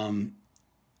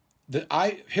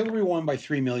Hillary won by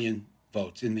 3 million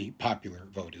votes in the popular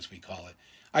vote, as we call it.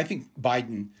 I think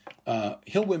Biden,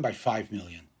 he'll win by 5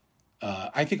 million.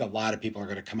 I think a lot of people are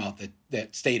going to come out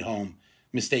that stayed home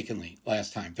mistakenly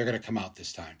last time. They're going to come out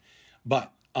this time.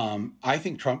 But I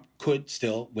think Trump could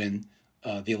still win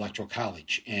the Electoral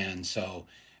College. And so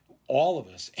all of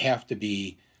us have to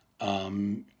be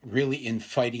really in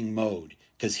fighting mode,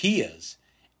 because he is.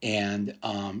 And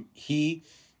he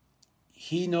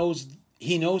knows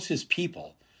his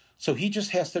people. So he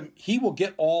just he will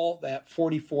get all that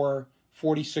 44,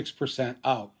 46%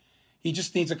 out. He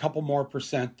just needs a couple more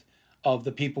percent of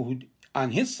the people who on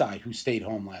his side who stayed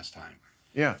home last time.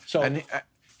 Yeah. So and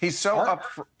he's so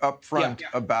upfront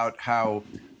about how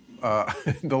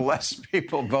the less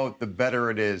people vote, the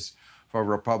better it is for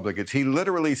Republicans. He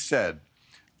literally said,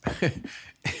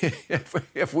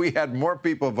 if we had more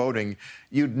people voting,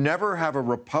 you'd never have a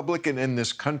Republican in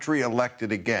this country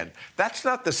elected again. That's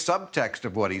not the subtext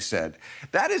of what he said.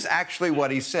 That is actually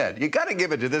what he said. You got to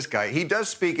give it to this guy. He does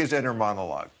speak his inner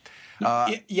monologue.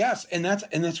 Yes, and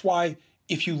that's why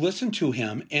if you listen to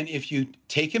him and if you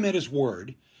take him at his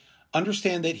word,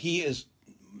 understand that he is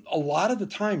a lot of the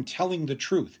time telling the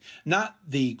truth, not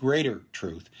the greater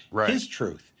truth, right, his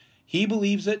truth. He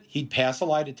believes it. He'd pass a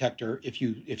lie detector if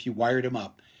you wired him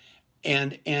up,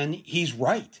 and he's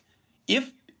right.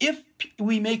 If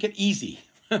we make it easy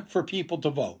for people to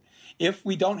vote, if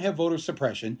we don't have voter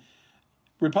suppression,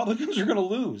 Republicans are going to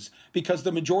lose, because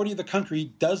the majority of the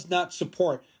country does not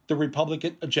support the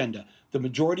Republican agenda. The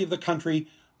majority of the country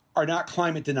are not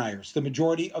climate deniers. The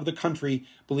majority of the country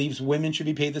believes women should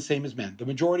be paid the same as men. The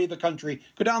majority of the country,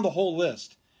 go down the whole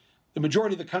list, the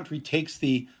majority of the country takes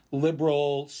the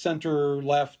liberal,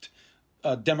 center-left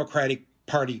Democratic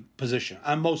Party position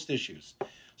on most issues.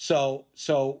 So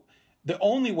the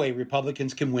only way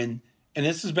Republicans can win, and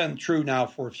this has been true now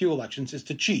for a few elections, is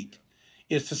to cheat,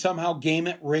 is to somehow game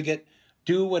it, rig it,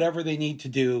 do whatever they need to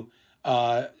do.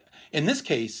 In this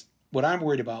case, what I'm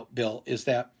worried about, Bill, is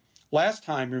that last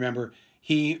time, remember,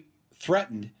 he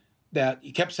threatened that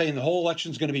he kept saying the whole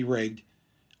election is going to be rigged,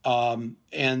 and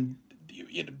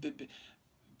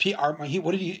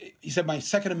he said, my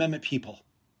Second Amendment people.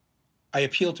 I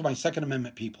appeal to my Second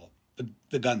Amendment people,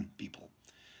 the gun people,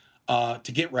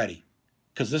 to get ready,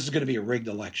 because this is going to be a rigged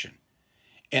election.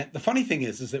 And the funny thing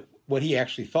is that what he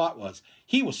actually thought was,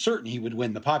 he was certain he would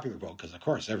win the popular vote, because, of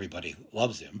course, everybody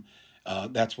loves him.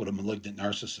 That's what a malignant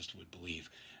narcissist would believe.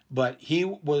 But he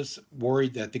was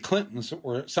worried that the Clintons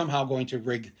were somehow going to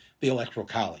rig the Electoral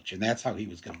College, and that's how he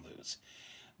was going to lose.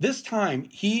 This time,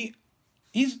 he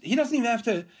doesn't even have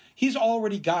to. He's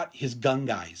already got his gun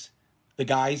guys, the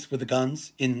guys with the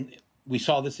guns. We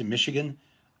saw this in Michigan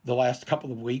the last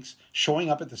couple of weeks, showing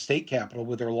up at the state capitol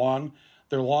with their long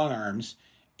arms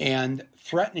and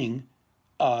threatening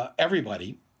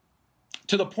everybody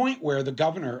to the point where the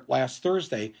governor last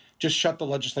Thursday just shut the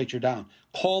legislature down,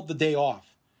 called the day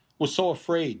off, was so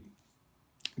afraid.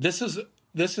 This is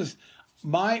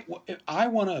I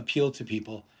want to appeal to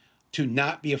people to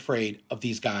not be afraid of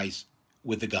these guys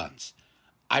with the guns.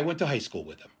 I went to high school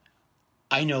with them.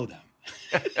 I know them.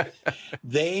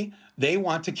 They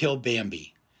want to kill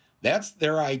Bambi. That's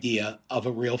their idea of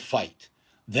a real fight.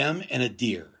 Them and a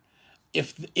deer.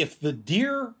 If the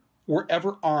deer were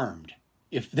ever armed,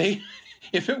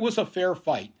 if it was a fair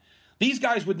fight, these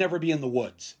guys would never be in the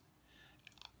woods.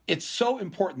 It's so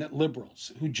important that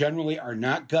liberals, who generally are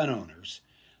not gun owners,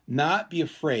 not be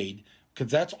afraid,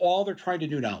 because that's all they're trying to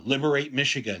do now. Liberate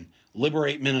Michigan,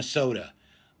 liberate Minnesota.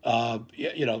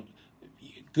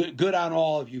 Good on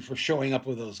all of you for showing up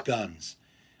with those guns.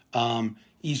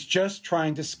 He's just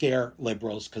trying to scare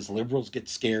liberals, because liberals get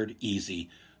scared easy.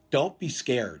 Don't be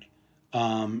scared.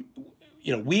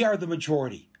 We are the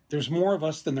majority. There's more of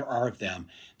us than there are of them.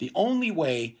 The only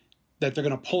way that they're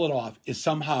going to pull it off is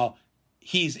somehow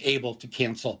he's able to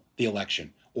cancel the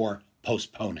election or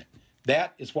postpone it.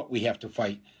 That is what we have to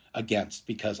fight against,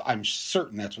 because I'm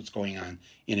certain that's what's going on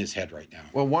in his head right now.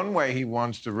 Well, one way he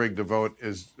wants to rig the vote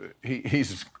is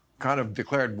he's kind of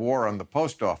declared war on the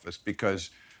post office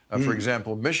because, for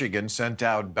example, Michigan sent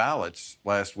out ballots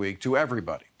last week to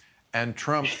everybody. And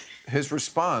Trump, his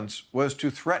response was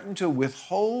to threaten to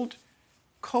withhold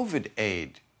COVID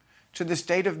aid to the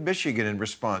state of Michigan in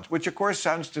response, which, of course,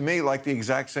 sounds to me like the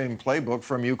exact same playbook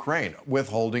from Ukraine,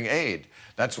 withholding aid.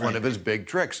 That's one of his big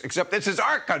tricks, except this is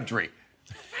our country.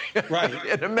 Right.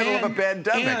 In the middle of a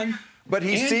pandemic. But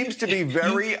he seems to be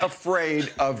very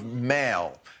afraid of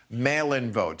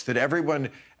mail-in votes, that everyone...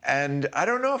 And I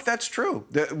don't know if that's true.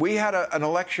 We had an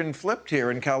election flipped here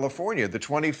in California, the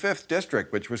 25th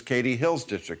district, which was Cate Hill's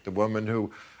district, the woman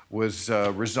who was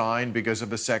resigned because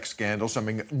of a sex scandal,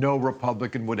 something no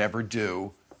Republican would ever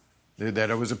do. That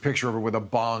it was a picture of her with a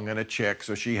bong and a chick,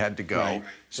 so she had to go. Right.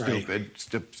 Stupid,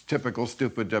 typical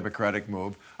stupid Democratic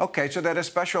move. Okay, so that a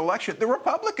special election, the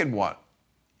Republican won.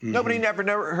 Nobody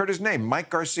never heard his name.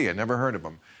 Mike Garcia, never heard of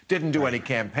him. Didn't do any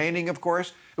campaigning, of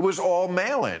course. It was all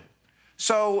mail-in.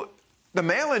 So the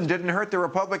mail-in didn't hurt the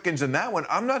Republicans in that one.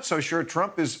 I'm not so sure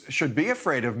Trump should be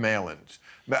afraid of mail-ins.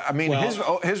 I mean,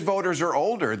 his voters are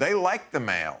older. They like the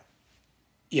mail.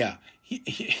 Yeah.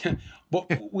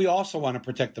 But we also want to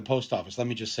protect the post office. Let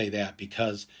me just say that,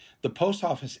 because the post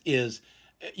office is,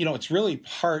 it's really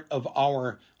part of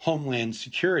our homeland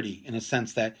security, in a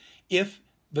sense that if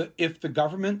the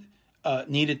government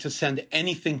needed to send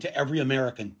anything to every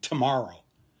American tomorrow,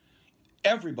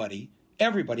 everybody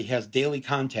has daily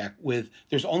contact with,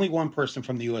 there's only one person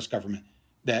from the U.S. government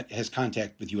that has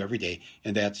contact with you every day,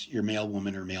 and that's your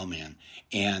mailwoman or mailman.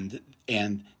 And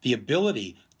the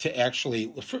ability to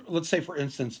actually, let's say, for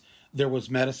instance, there was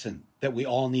medicine that we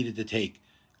all needed to take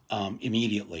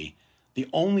immediately. The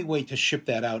only way to ship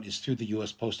that out is through the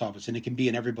U.S. Post Office, and it can be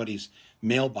in everybody's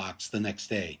mailbox the next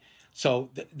day. So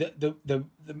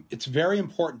it's very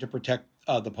important to protect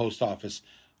the post office,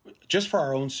 just for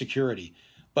our own security.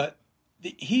 But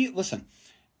he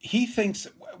thinks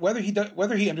whether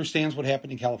he understands what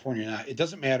happened in California or not, it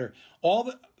doesn't matter. All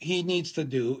that he needs to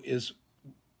do is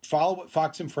follow what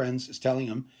Fox and Friends is telling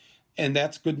him, and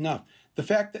that's good enough. The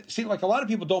fact that, a lot of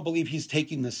people don't believe he's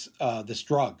taking this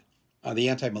drug, the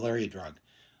anti-malaria drug.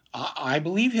 I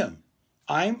believe him.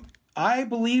 I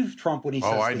believe Trump when he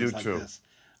says things like this.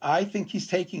 I think he's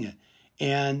taking it,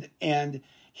 and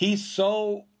he's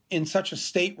so in such a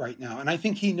state right now, and I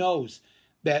think he knows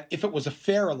that if it was a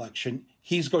fair election,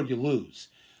 he's going to lose.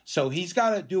 So he's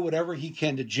got to do whatever he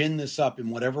can to gin this up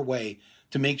in whatever way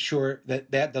to make sure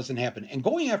that doesn't happen. And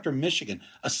going after Michigan,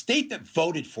 a state that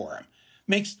voted for him,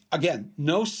 makes, again,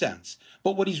 no sense.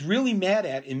 But what he's really mad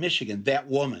at in Michigan, that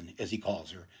woman, as he calls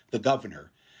her, the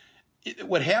governor,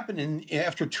 what happened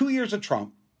after 2 years of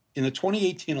Trump in the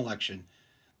 2018 election,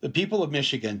 the people of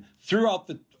Michigan threw out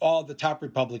all the top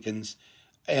Republicans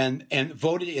and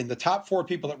voted in the top 4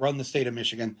 people that run the state of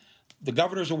Michigan. The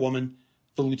governor's a woman.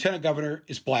 The lieutenant governor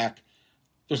is black.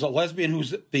 There's a lesbian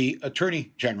who's the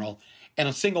attorney general, and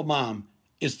a single mom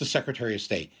is the secretary of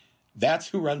state. That's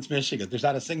who runs Michigan. There's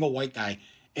not a single white guy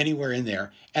anywhere in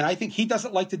there. And I think he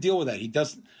doesn't like to deal with that. He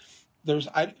doesn't.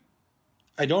 I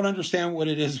don't understand what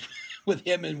it is with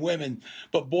him and women,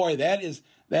 but boy,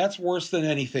 that's worse than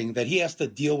anything, that he has to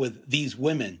deal with these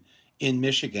women in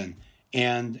Michigan.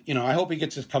 And, I hope he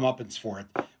gets his comeuppance for it.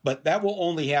 But that will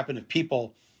only happen if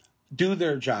people do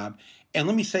their job. And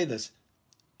let me say this.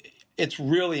 It's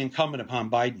really incumbent upon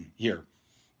Biden here.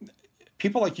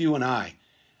 People like you and I,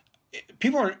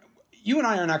 you and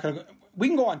I are not going to, we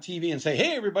can go on TV and say,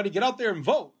 hey, everybody, get out there and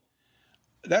vote.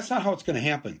 that's not how it's going to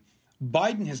happen.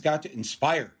 Biden has got to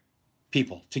inspire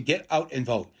people to get out and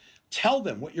vote. Tell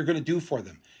them what you're going to do for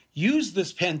them. Use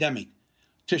this pandemic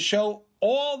to show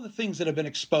all the things that have been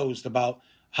exposed about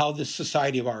how this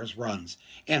society of ours runs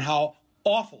and how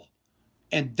awful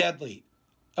and deadly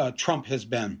Trump has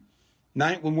been.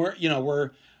 When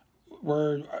we're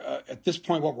at this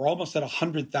point, we're almost at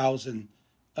 100,000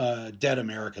 dead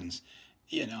Americans.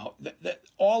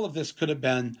 All of this could have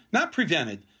been not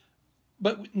prevented,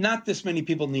 but not this many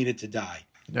people needed to die.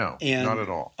 No, not at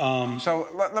all. So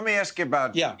let me ask you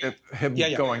about him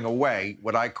going away,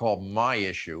 what I call my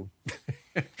issue.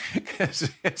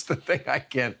 It's the thing I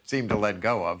can't seem to let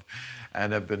go of,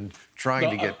 and have been trying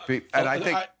to get people. And I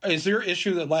think is your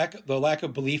issue the lack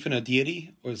of belief in a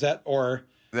deity, or is that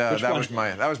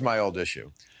that was my old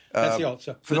issue. That's the old.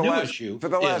 So for the new issue for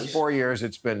the last 4 years,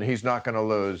 it's been he's not going to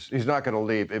lose. He's not going to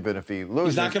leave, even if he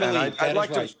loses. He's not going to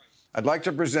leave. I'd like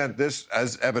to present this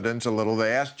as evidence a little.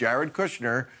 They asked Jared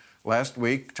Kushner last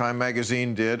week, Time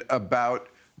Magazine did, about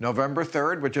November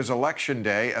 3rd, which is Election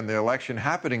Day, and the election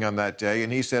happening on that day.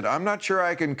 And he said, I'm not sure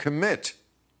I can commit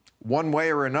one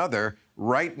way or another.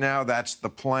 Right now, that's the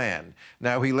plan.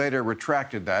 Now, he later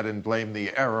retracted that and blamed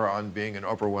the error on being an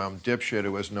overwhelmed dipshit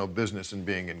who has no business in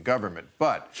being in government.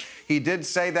 But he did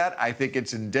say that. I think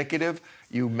it's indicative.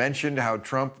 You mentioned how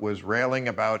Trump was railing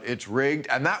about it's rigged,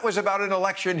 and that was about an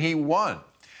election he won.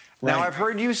 Right. Now, I've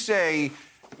heard you say,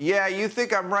 yeah, you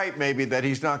think I'm right, maybe, that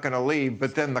he's not going to leave,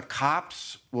 but then the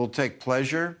cops will take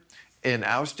pleasure in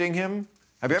ousting him.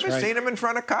 Have you ever seen him in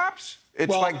front of cops?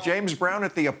 It's like James Brown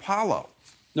at the Apollo.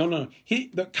 No.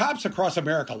 The cops across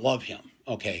America love him,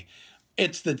 okay?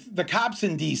 It's the cops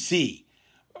in D.C.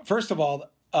 First of all,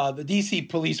 the D.C.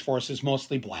 police force is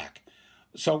mostly black.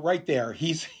 So right there,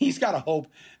 he's got to hope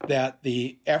that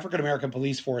the African-American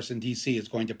police force in D.C. is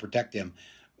going to protect him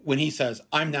when he says,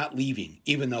 I'm not leaving,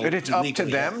 even though... But it's up to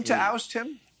them to oust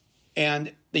him?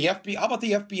 And the FBI, how about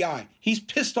the FBI? He's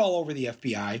pissed all over the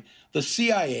FBI, the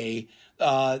CIA,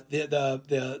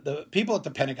 the people at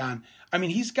the Pentagon. I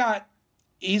mean,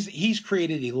 he's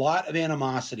created a lot of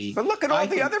animosity. But look at all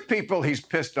the other people he's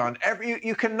pissed on.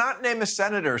 You cannot name a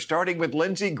senator, starting with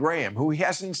Lindsey Graham, who he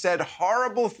hasn't said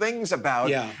horrible things about,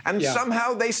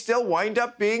 somehow they still wind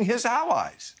up being his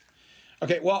allies.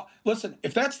 Okay, well, listen,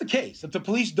 if that's the case, if the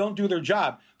police don't do their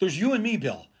job, there's you and me,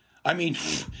 Bill. I mean,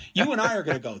 you and I are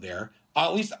going to go there.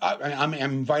 At least I'm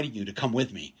inviting you to come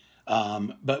with me.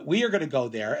 But we are going to go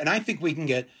there, and I think we can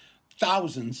get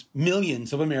thousands,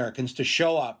 millions of Americans to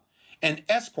show up and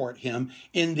escort him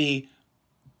in the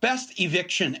best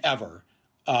eviction ever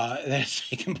that has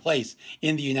taken place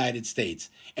in the United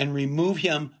States and remove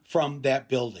him from that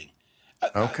building.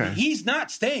 Okay. He's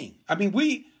not staying. I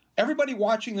mean, everybody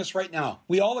watching this right now,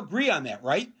 we all agree on that,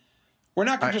 right? We're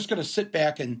not just going to sit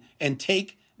back and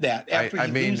take that after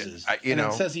he loses and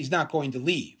then says he's not going to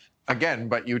leave. Again,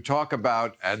 but you talk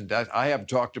about, and I have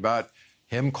talked about,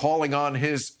 him calling on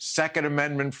his Second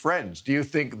Amendment friends. Do you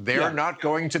think they're not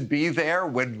going to be there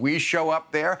when we show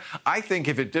up there? I think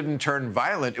if it didn't turn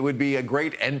violent, it would be a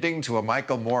great ending to a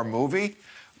Michael Moore movie.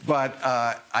 But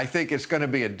I think it's going to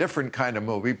be a different kind of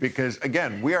movie because,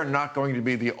 again, we are not going to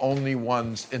be the only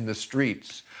ones in the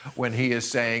streets when he is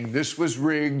saying this was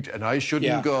rigged and I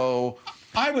shouldn't go.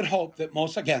 I would hope that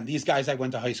these guys I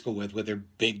went to high school with their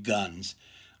big guns,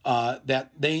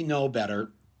 that they know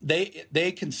better.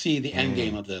 They can see the end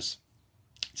game of this.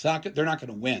 They're not going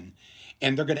to win,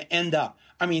 and they're going to end up.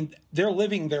 I mean, they're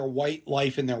living their white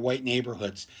life in their white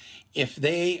neighborhoods. If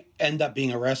they end up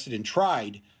being arrested and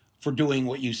tried for doing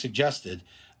what you suggested,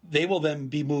 they will then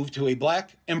be moved to a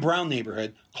black and brown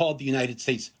neighborhood called the United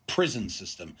States prison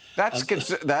system.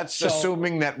 That's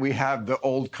assuming that we have the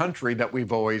old country that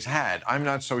we've always had. I'm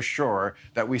not so sure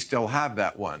that we still have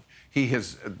that one.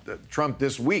 Trump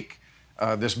this week,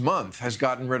 this month, has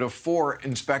gotten rid of 4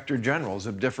 inspector generals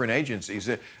of different agencies.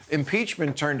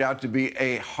 Impeachment turned out to be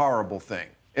a horrible thing.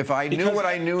 If I knew what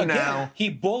I knew now... He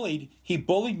bullied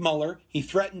Mueller, he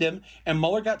threatened him, and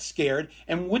Mueller got scared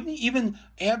and wouldn't even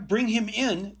bring him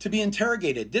in to be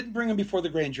interrogated. Didn't bring him before the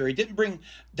grand jury, didn't bring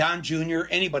Don Jr.,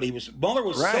 anybody. Mueller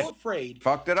was so afraid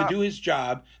to do his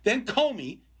job. Then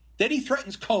he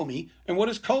threatens Comey, and what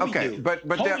does Comey do? But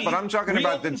I'm talking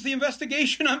about the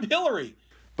investigation on Hillary.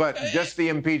 But just the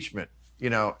impeachment,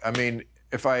 I mean...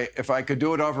 If I could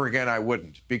do it over again, I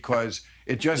wouldn't, because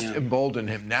it just emboldened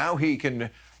him. Now he can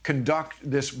conduct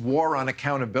this war on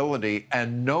accountability,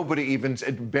 and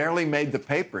it barely made the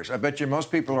papers. I bet you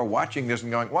most people are watching this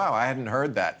and going, wow, I hadn't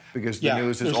heard that, because the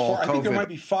news is all 4. COVID. I think there might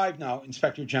be 5 now,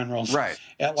 inspector generals,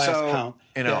 at last count.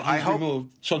 I hope,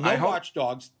 removed. So no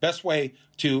watchdogs. Best way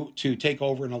to take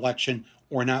over an election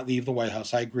or not leave the White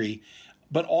House. I agree.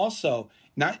 But also,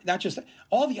 not just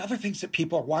all the other things that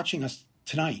people are watching us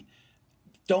tonight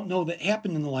don't know that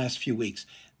happened in the last few weeks.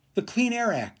 The Clean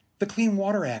Air Act, the Clean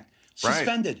Water Act,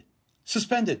 suspended. Right.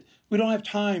 Suspended. We don't have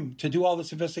time to do all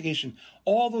this investigation.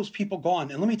 All those people gone.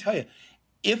 And let me tell you,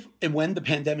 if and when the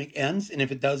pandemic ends, and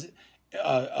if it does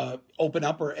open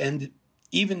up or end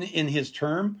even in his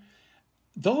term,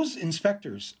 those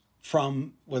inspectors,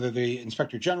 from whether the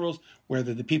inspector generals,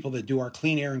 whether the people that do our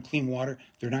clean air and clean water,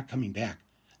 they're not coming back.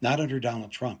 Not under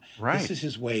Donald Trump. Right. This is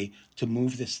his way to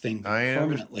move this thing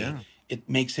permanently. Yeah. It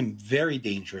makes him very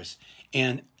dangerous.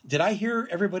 And did I hear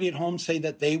everybody at home say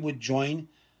that they would join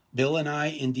Bill and I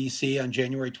in D.C. on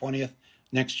January 20th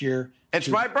next year? It's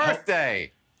my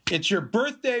birthday. It's your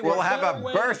birthday. We'll have a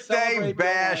birthday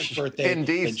bash in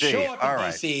D.C. Show up in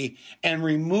D.C. and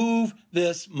remove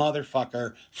this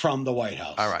motherfucker from the White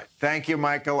House. All right. Thank you,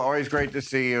 Michael. Always great to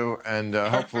see you. And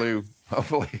hopefully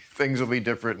things will be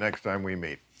different next time we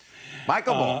meet.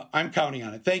 Michael Bull. I'm counting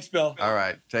on it. Thanks, Bill. All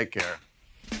right. Take care.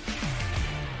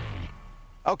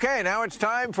 Okay, now it's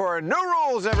time for new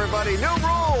rules, everybody. New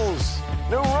rules.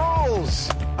 New rules.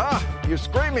 You're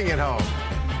screaming at home.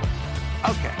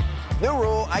 Okay. New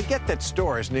rule, I get that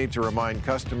stores need to remind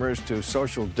customers to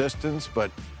social distance,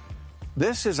 but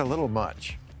this is a little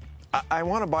much. I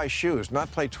want to buy shoes,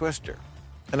 not play Twister.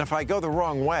 And if I go the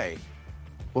wrong way,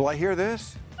 will I hear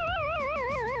this?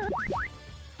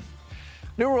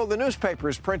 New rule, the newspaper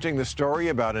is printing the story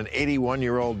about an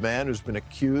 81-year-old man who's been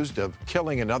accused of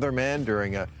killing another man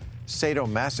during a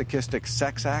sadomasochistic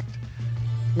sex act.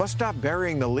 Must stop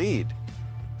burying the lead.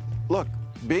 Look,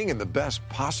 being in the best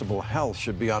possible health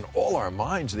should be on all our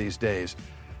minds these days.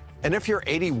 And if you're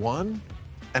 81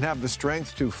 and have the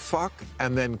strength to fuck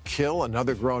and then kill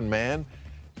another grown man,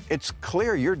 it's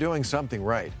clear you're doing something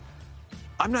right.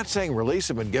 I'm not saying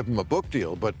release him and give him a book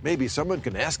deal, but maybe someone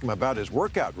can ask him about his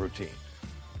workout routine.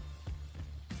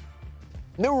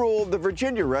 New rule, the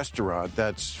Virginia restaurant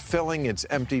that's filling its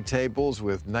empty tables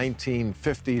with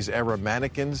 1950s era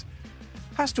mannequins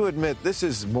has to admit this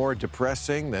is more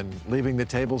depressing than leaving the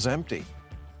tables empty.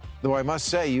 Though I must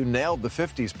say, you nailed the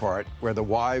 50s part, where the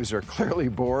wives are clearly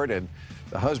bored and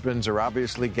the husbands are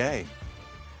obviously gay.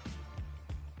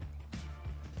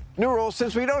 New rule,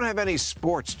 since we don't have any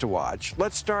sports to watch,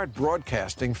 let's start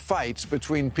broadcasting fights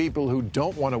between people who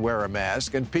don't want to wear a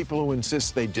mask and people who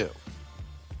insist they do.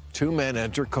 2 men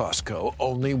enter Costco,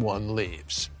 only one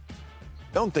leaves.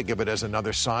 Don't think of it as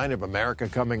another sign of America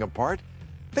coming apart.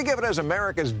 Think of it as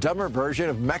America's dumber version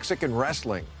of Mexican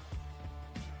wrestling.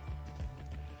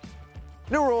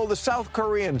 New rule, the South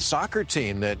Korean soccer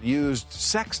team that used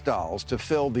sex dolls to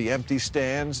fill the empty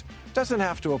stands doesn't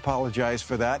have to apologize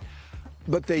for that,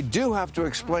 but they do have to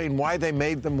explain why they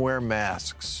made them wear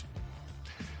masks.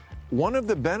 One of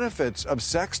the benefits of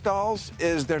sex dolls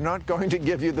is they're not going to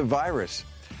give you the virus.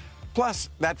 Plus,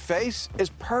 that face is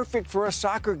perfect for a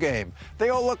soccer game. They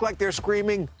all look like they're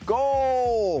screaming,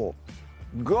 "Goal!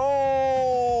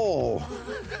 Goal!"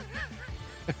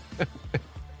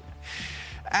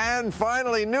 And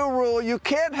finally, new rule, you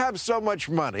can't have so much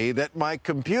money that my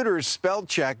computer's spell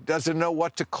check doesn't know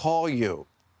what to call you.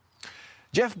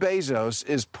 Jeff Bezos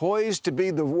is poised to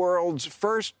be the world's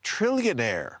first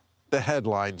trillionaire, the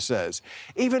headline says.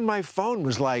 Even my phone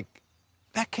was like,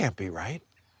 that can't be right.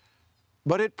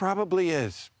 But it probably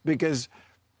is, because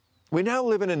we now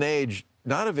live in an age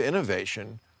not of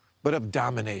innovation, but of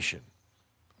domination.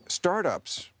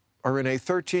 Startups are in a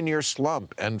 13-year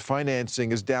slump, and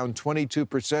financing is down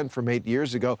 22% from 8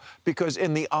 years ago because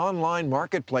in the online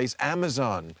marketplace,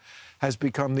 Amazon has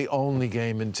become the only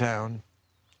game in town.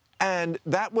 And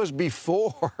that was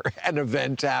before an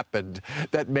event happened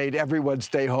that made everyone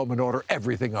stay home and order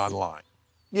everything online.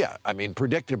 Yeah, I mean,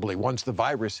 predictably, once the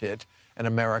virus hit and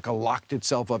America locked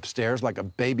itself upstairs like a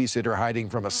babysitter hiding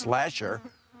from a slasher,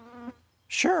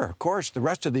 sure, of course, the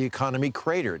rest of the economy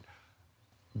cratered.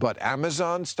 But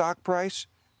Amazon's stock price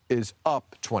is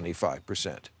up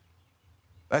 25%.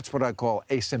 That's what I call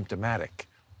asymptomatic.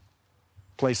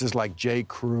 Places like J.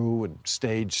 Crew and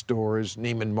Stage Stores,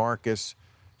 Neiman Marcus,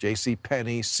 J.C.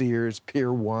 Penney, Sears,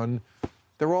 Pier 1,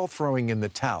 they're all throwing in the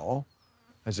towel,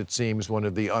 as it seems one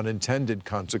of the unintended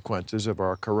consequences of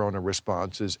our corona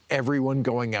response is everyone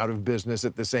going out of business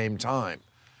at the same time,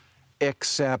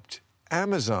 except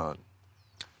Amazon.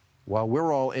 While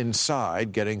we're all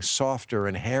inside getting softer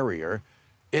and hairier,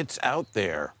 it's out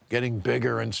there getting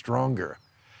bigger and stronger.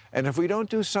 And if we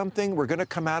don't do something, we're going to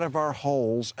come out of our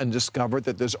holes and discover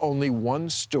that there's only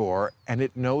one store and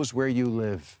it knows where you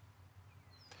live.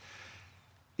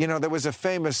 You know, there was a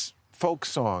famous folk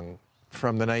song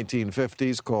from the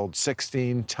 1950s called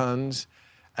 16 Tons,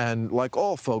 And like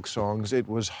all folk songs, it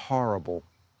was horrible.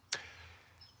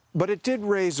 But it did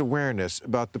raise awareness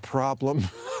about the problem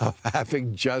of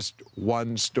having just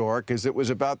one store, because it was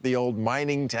about the old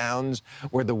mining towns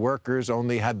where the workers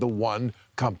only had the one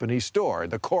company store.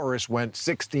 The chorus went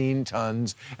 16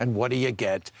 tons, and what do you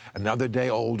get? Another day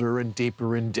older and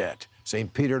deeper in debt.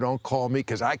 St. Peter, don't call me,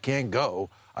 because I can't go.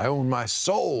 I own my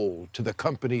soul to the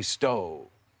company stove.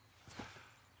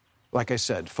 Like I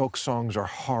said, folk songs are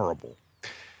horrible.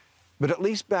 But at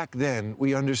least back then,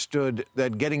 we understood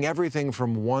that getting everything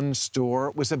from one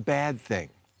store was a bad thing.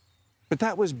 But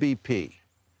that was BP,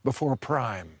 before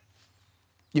Prime.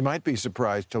 You might be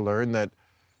surprised to learn that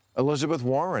Elizabeth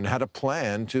Warren had a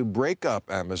plan to break up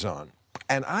Amazon.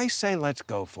 And I say let's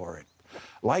go for it.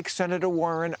 Like Senator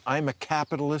Warren, I'm a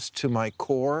capitalist to my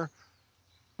core.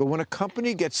 But when a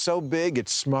company gets so big it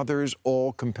smothers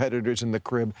all competitors in the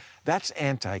crib, that's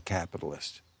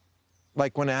anti-capitalist.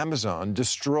 Like when Amazon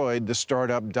destroyed the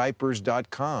startup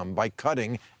Diapers.com by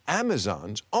cutting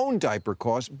Amazon's own diaper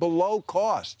costs below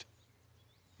cost.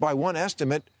 By one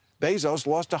estimate, Bezos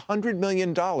lost $100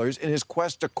 million in his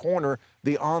quest to corner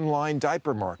the online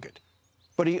diaper market.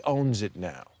 But he owns it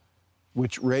now,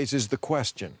 which raises the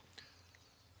question,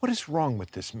 what is wrong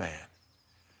with this man?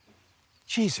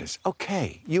 Jesus,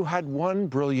 okay, you had one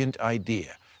brilliant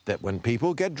idea, that when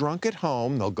people get drunk at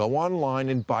home, they'll go online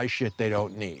and buy shit they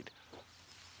don't need.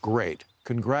 Great.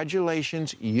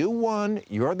 Congratulations, you won.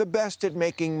 You're the best at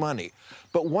making money.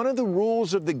 But one of the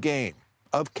rules of the game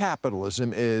of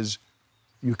capitalism is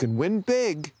you can win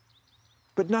big,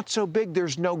 but not so big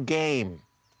there's no game.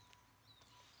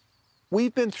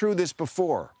 We've been through this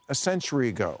before, a century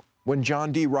ago, when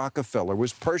John D. Rockefeller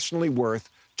was personally worth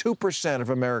 2%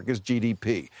 of America's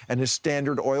GDP, and his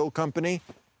Standard Oil Company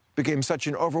became such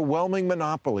an overwhelming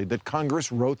monopoly that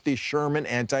Congress wrote the Sherman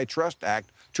Antitrust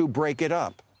Act to break it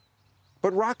up.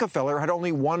 But Rockefeller had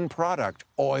only one product,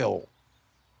 oil.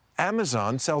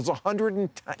 Amazon sells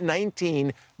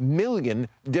 119 million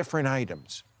different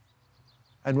items.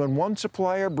 And when one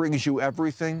supplier brings you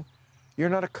everything, you're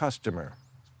not a customer,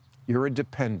 you're a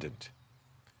dependent.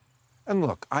 And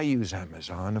look, I use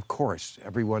Amazon, of course,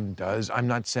 everyone does. I'm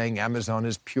not saying Amazon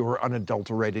is pure,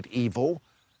 unadulterated evil.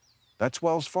 That's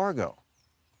Wells Fargo.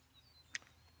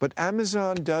 But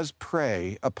Amazon does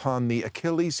prey upon the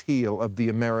Achilles heel of the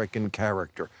American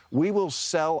character. We will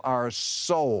sell our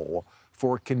soul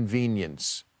for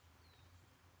convenience.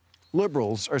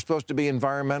 Liberals are supposed to be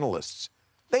environmentalists.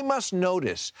 They must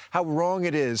notice how wrong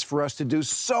it is for us to do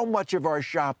so much of our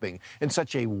shopping in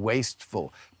such a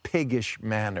wasteful, piggish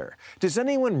manner. Does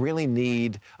anyone really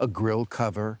need a grill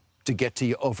cover to get to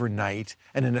you overnight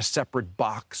and in a separate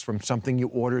box from something you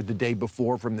ordered the day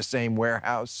before from the same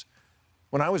warehouse?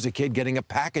 When I was a kid, getting a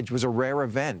package was a rare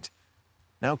event.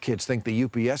 Now kids think the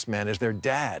UPS man is their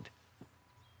dad.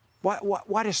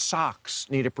 Why do socks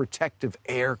need a protective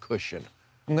air cushion?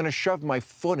 I'm going to shove my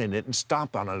foot in it and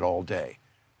stomp on it all day.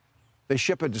 They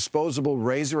ship a disposable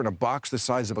razor in a box the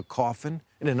size of a coffin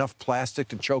in enough plastic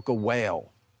to choke a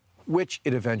whale, which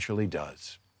it eventually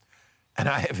does. And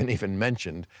I haven't even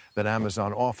mentioned that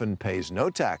Amazon often pays no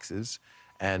taxes,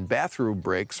 and bathroom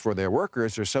breaks for their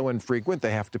workers are so infrequent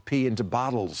they have to pee into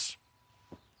bottles,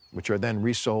 which are then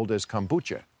resold as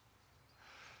kombucha.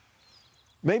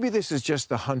 Maybe this is just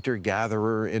the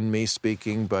hunter-gatherer in me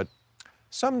speaking, but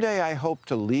someday I hope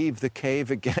to leave the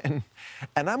cave again,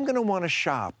 and I'm going to want to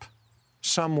shop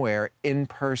somewhere in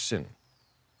person.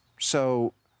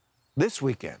 So this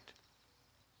weekend,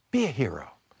 be a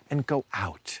hero and go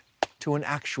out to an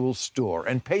actual store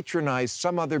and patronize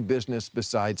some other business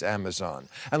besides Amazon.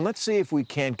 And let's see if we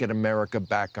can't get America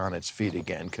back on its feet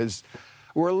again, because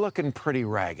we're looking pretty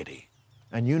raggedy.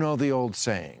 And you know the old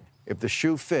saying, if the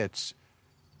shoe fits,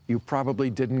 you probably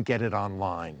didn't get it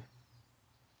online.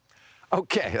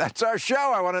 Okay, that's our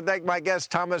show. I want to thank my guests,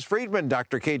 Thomas Friedman,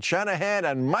 Dr. Cate Shanahan,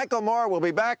 and Michael Moore. Will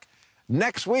be back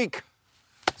next week,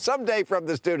 someday from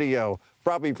the studio,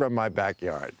 probably from my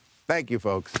backyard. Thank you,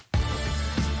 folks.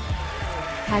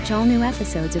 Catch all new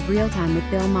episodes of Real Time with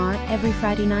Bill Maher every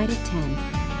Friday night at 10,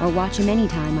 or watch him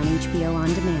anytime on HBO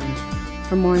On Demand.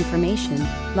 For more information,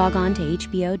 log on to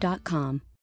HBO.com.